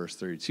this, verse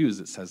 32, is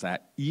it says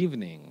that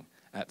evening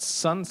at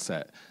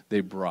sunset they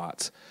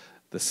brought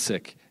the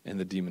sick and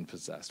the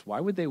demon-possessed.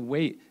 Why would they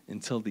wait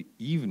until the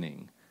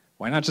evening?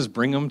 Why not just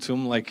bring them to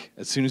him like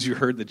as soon as you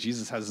heard that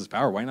Jesus has his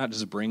power? Why not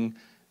just bring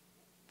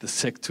the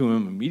sick to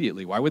him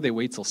immediately? Why would they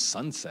wait till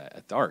sunset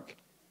at dark?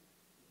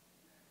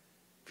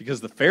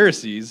 Because the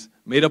Pharisees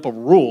made up a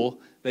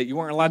rule that you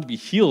weren't allowed to be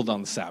healed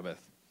on the Sabbath.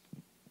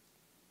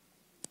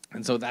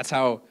 And so that's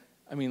how,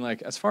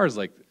 as far as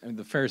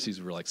the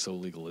Pharisees were so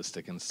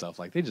legalistic and stuff,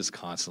 they just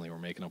constantly were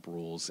making up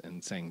rules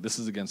and saying this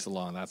is against the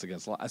law and that's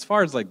against the law. As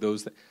far as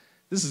those,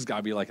 this has got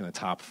to be in the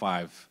top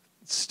 5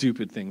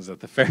 stupid things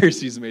that the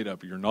Pharisees made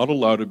up. You're not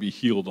allowed to be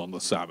healed on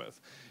the Sabbath,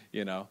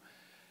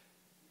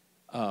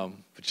 But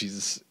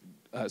Jesus,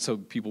 so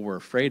people were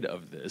afraid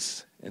of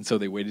this, and so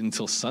they waited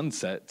until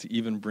sunset to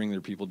even bring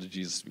their people to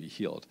Jesus to be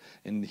healed.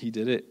 And he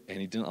did it, and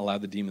he didn't allow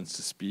the demons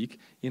to speak.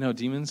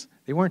 Demons,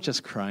 they weren't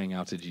just crying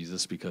out to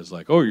Jesus because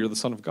oh, you're the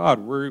Son of God.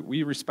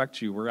 We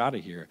respect you. We're out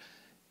of here.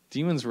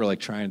 Demons were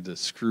trying to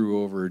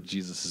screw over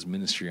Jesus'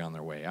 ministry on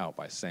their way out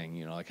by saying,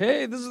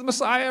 hey, this is the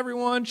Messiah,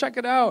 everyone, check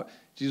it out.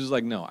 Jesus was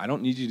like, no, I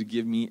don't need you to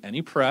give me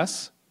any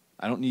press.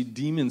 I don't need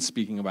demons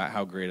speaking about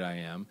how great I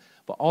am.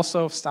 But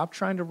also, stop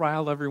trying to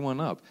rile everyone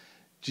up.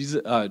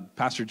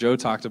 Pastor Joe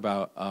talked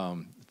about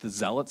the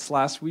zealots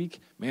last week.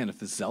 Man, if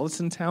the zealots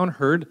in town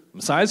heard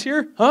Messiah's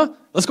here,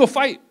 let's go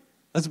fight.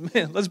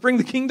 Let's bring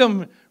the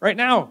kingdom right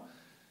now.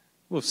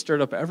 We'll have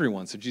stirred up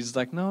everyone. So Jesus is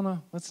like,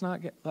 no, let's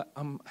not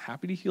I'm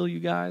happy to heal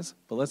you guys,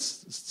 but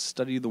let's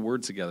study the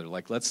word together.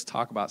 Let's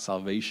talk about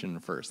salvation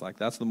first.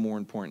 That's the more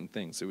important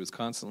thing. So it was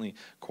constantly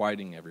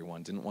quieting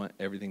everyone, didn't want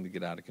everything to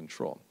get out of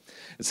control.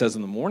 It says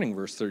in the morning,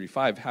 verse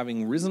 35,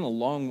 having risen a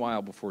long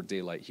while before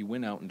daylight, he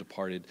went out and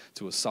departed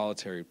to a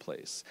solitary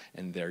place,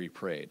 and there he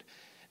prayed.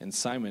 And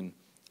Simon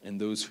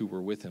and those who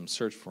were with him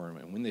searched for him,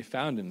 and when they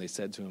found him, they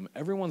said to him,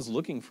 everyone's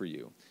looking for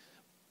you.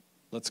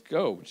 Let's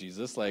go,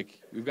 Jesus.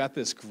 We've got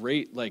this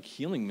great,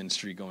 healing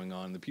ministry going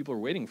on. The people are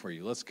waiting for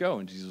you. Let's go.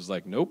 And Jesus was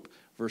like, nope.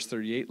 Verse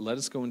 38, let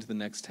us go into the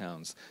next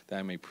towns that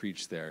I may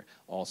preach there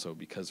also,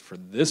 because for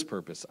this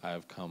purpose I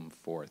have come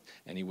forth.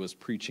 And he was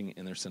preaching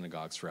in their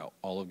synagogues throughout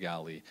all of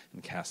Galilee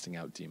and casting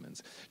out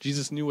demons.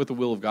 Jesus knew what the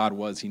will of God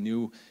was. He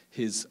knew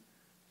his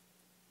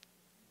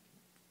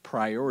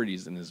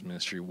priorities in his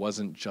ministry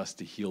wasn't just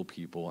to heal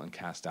people and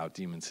cast out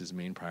demons. His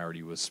main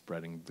priority was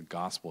spreading the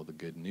gospel, the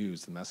good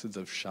news, the message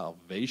of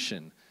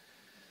salvation,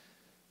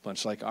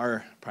 much like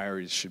our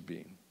priorities should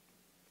be.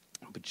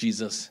 But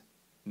Jesus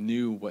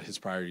knew what his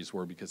priorities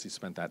were because he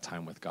spent that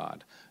time with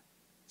God.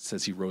 It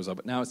says he rose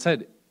up. Now it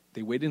said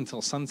they waited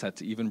until sunset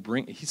to even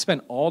he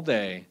spent all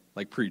day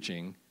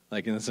preaching,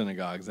 in the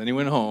synagogues. Then he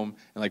went home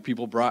and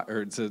people brought,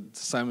 or to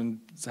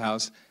Simon's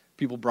house,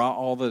 people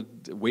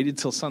waited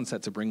till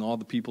sunset to bring all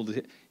the people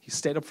to. He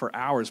stayed up for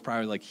hours,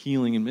 probably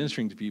healing and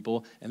ministering to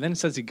people. And then it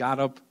says he got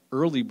up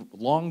early,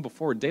 long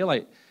before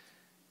daylight.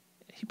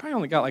 He probably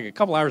only got a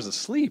couple hours of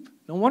sleep.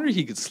 No wonder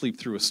he could sleep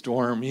through a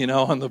storm,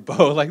 on the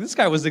boat. This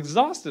guy was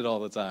exhausted all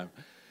the time.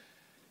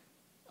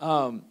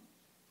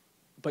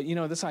 But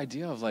this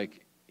idea of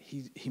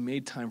he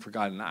made time for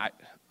God, and I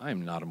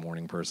am not a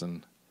morning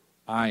person.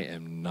 I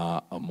am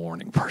not a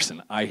morning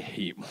person. I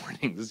hate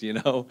mornings.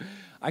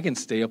 I can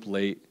stay up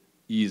late.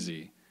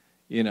 Easy,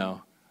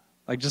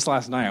 just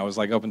last night I was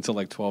up until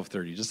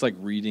 12:30, just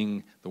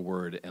reading the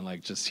word and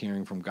just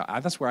hearing from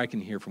God. That's where I can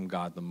hear from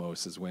God the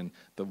most, is when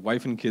the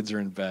wife and kids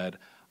are in bed.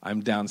 I'm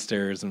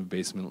downstairs in the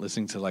basement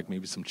listening to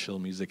maybe some chill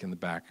music in the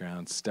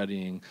background,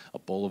 studying, a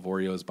bowl of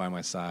Oreos by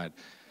my side.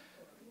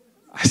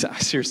 I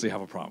seriously have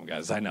a problem,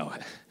 guys. I know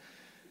it.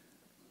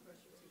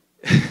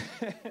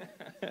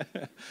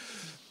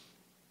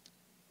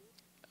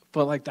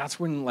 But that's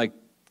when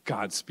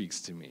God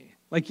speaks to me.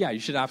 Yeah, you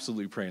should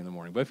absolutely pray in the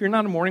morning. But if you're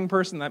not a morning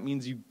person, that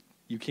means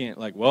you can't,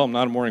 well, I'm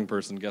not a morning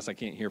person. Guess I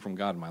can't hear from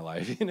God in my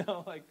life.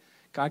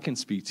 God can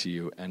speak to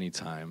you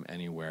anytime,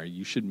 anywhere.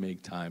 You should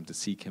make time to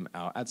seek him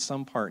out at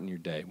some part in your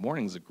day.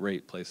 Morning's a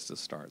great place to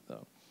start,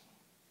 though.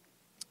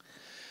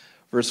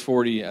 Verse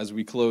 40, as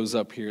we close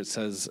up here, it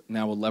says,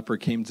 now a leper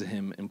came to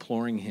him,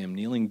 imploring him,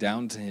 kneeling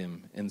down to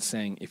him, and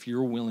saying, if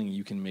you're willing,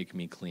 you can make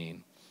me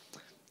clean.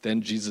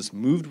 Then Jesus,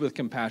 moved with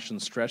compassion,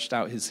 stretched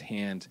out his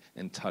hand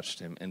and touched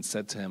him and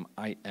said to him,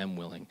 I am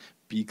willing.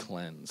 be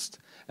cleansed."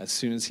 As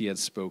soon as he had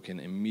spoken,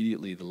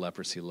 immediately the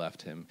leprosy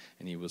left him,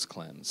 and he was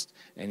cleansed.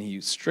 And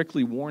he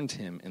strictly warned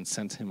him and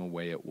sent him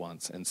away at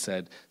once, and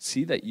said,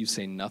 "See that you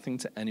say nothing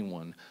to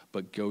anyone,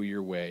 but go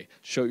your way.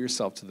 Show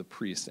yourself to the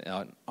priest,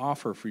 and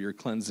offer for your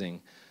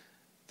cleansing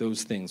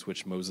those things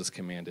which Moses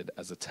commanded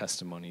as a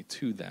testimony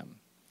to them."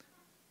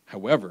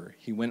 However,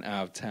 he went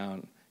out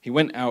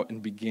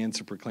and began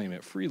to proclaim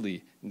it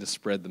freely and to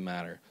spread the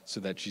matter, so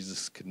that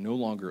Jesus could no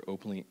longer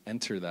openly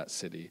enter that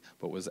city,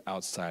 but was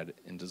outside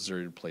in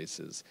deserted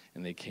places,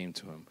 and they came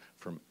to him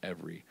from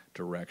every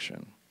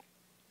direction.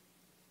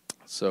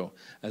 So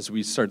as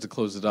we start to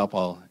close it up,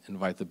 I'll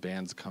invite the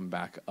band to come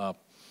back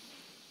up.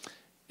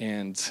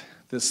 And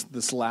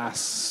this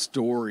last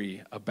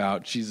story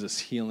about Jesus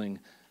healing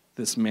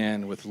this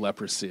man with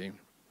leprosy.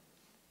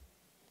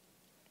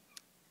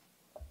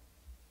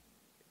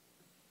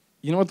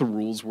 You know what the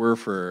rules were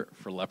for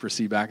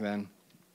leprosy back then?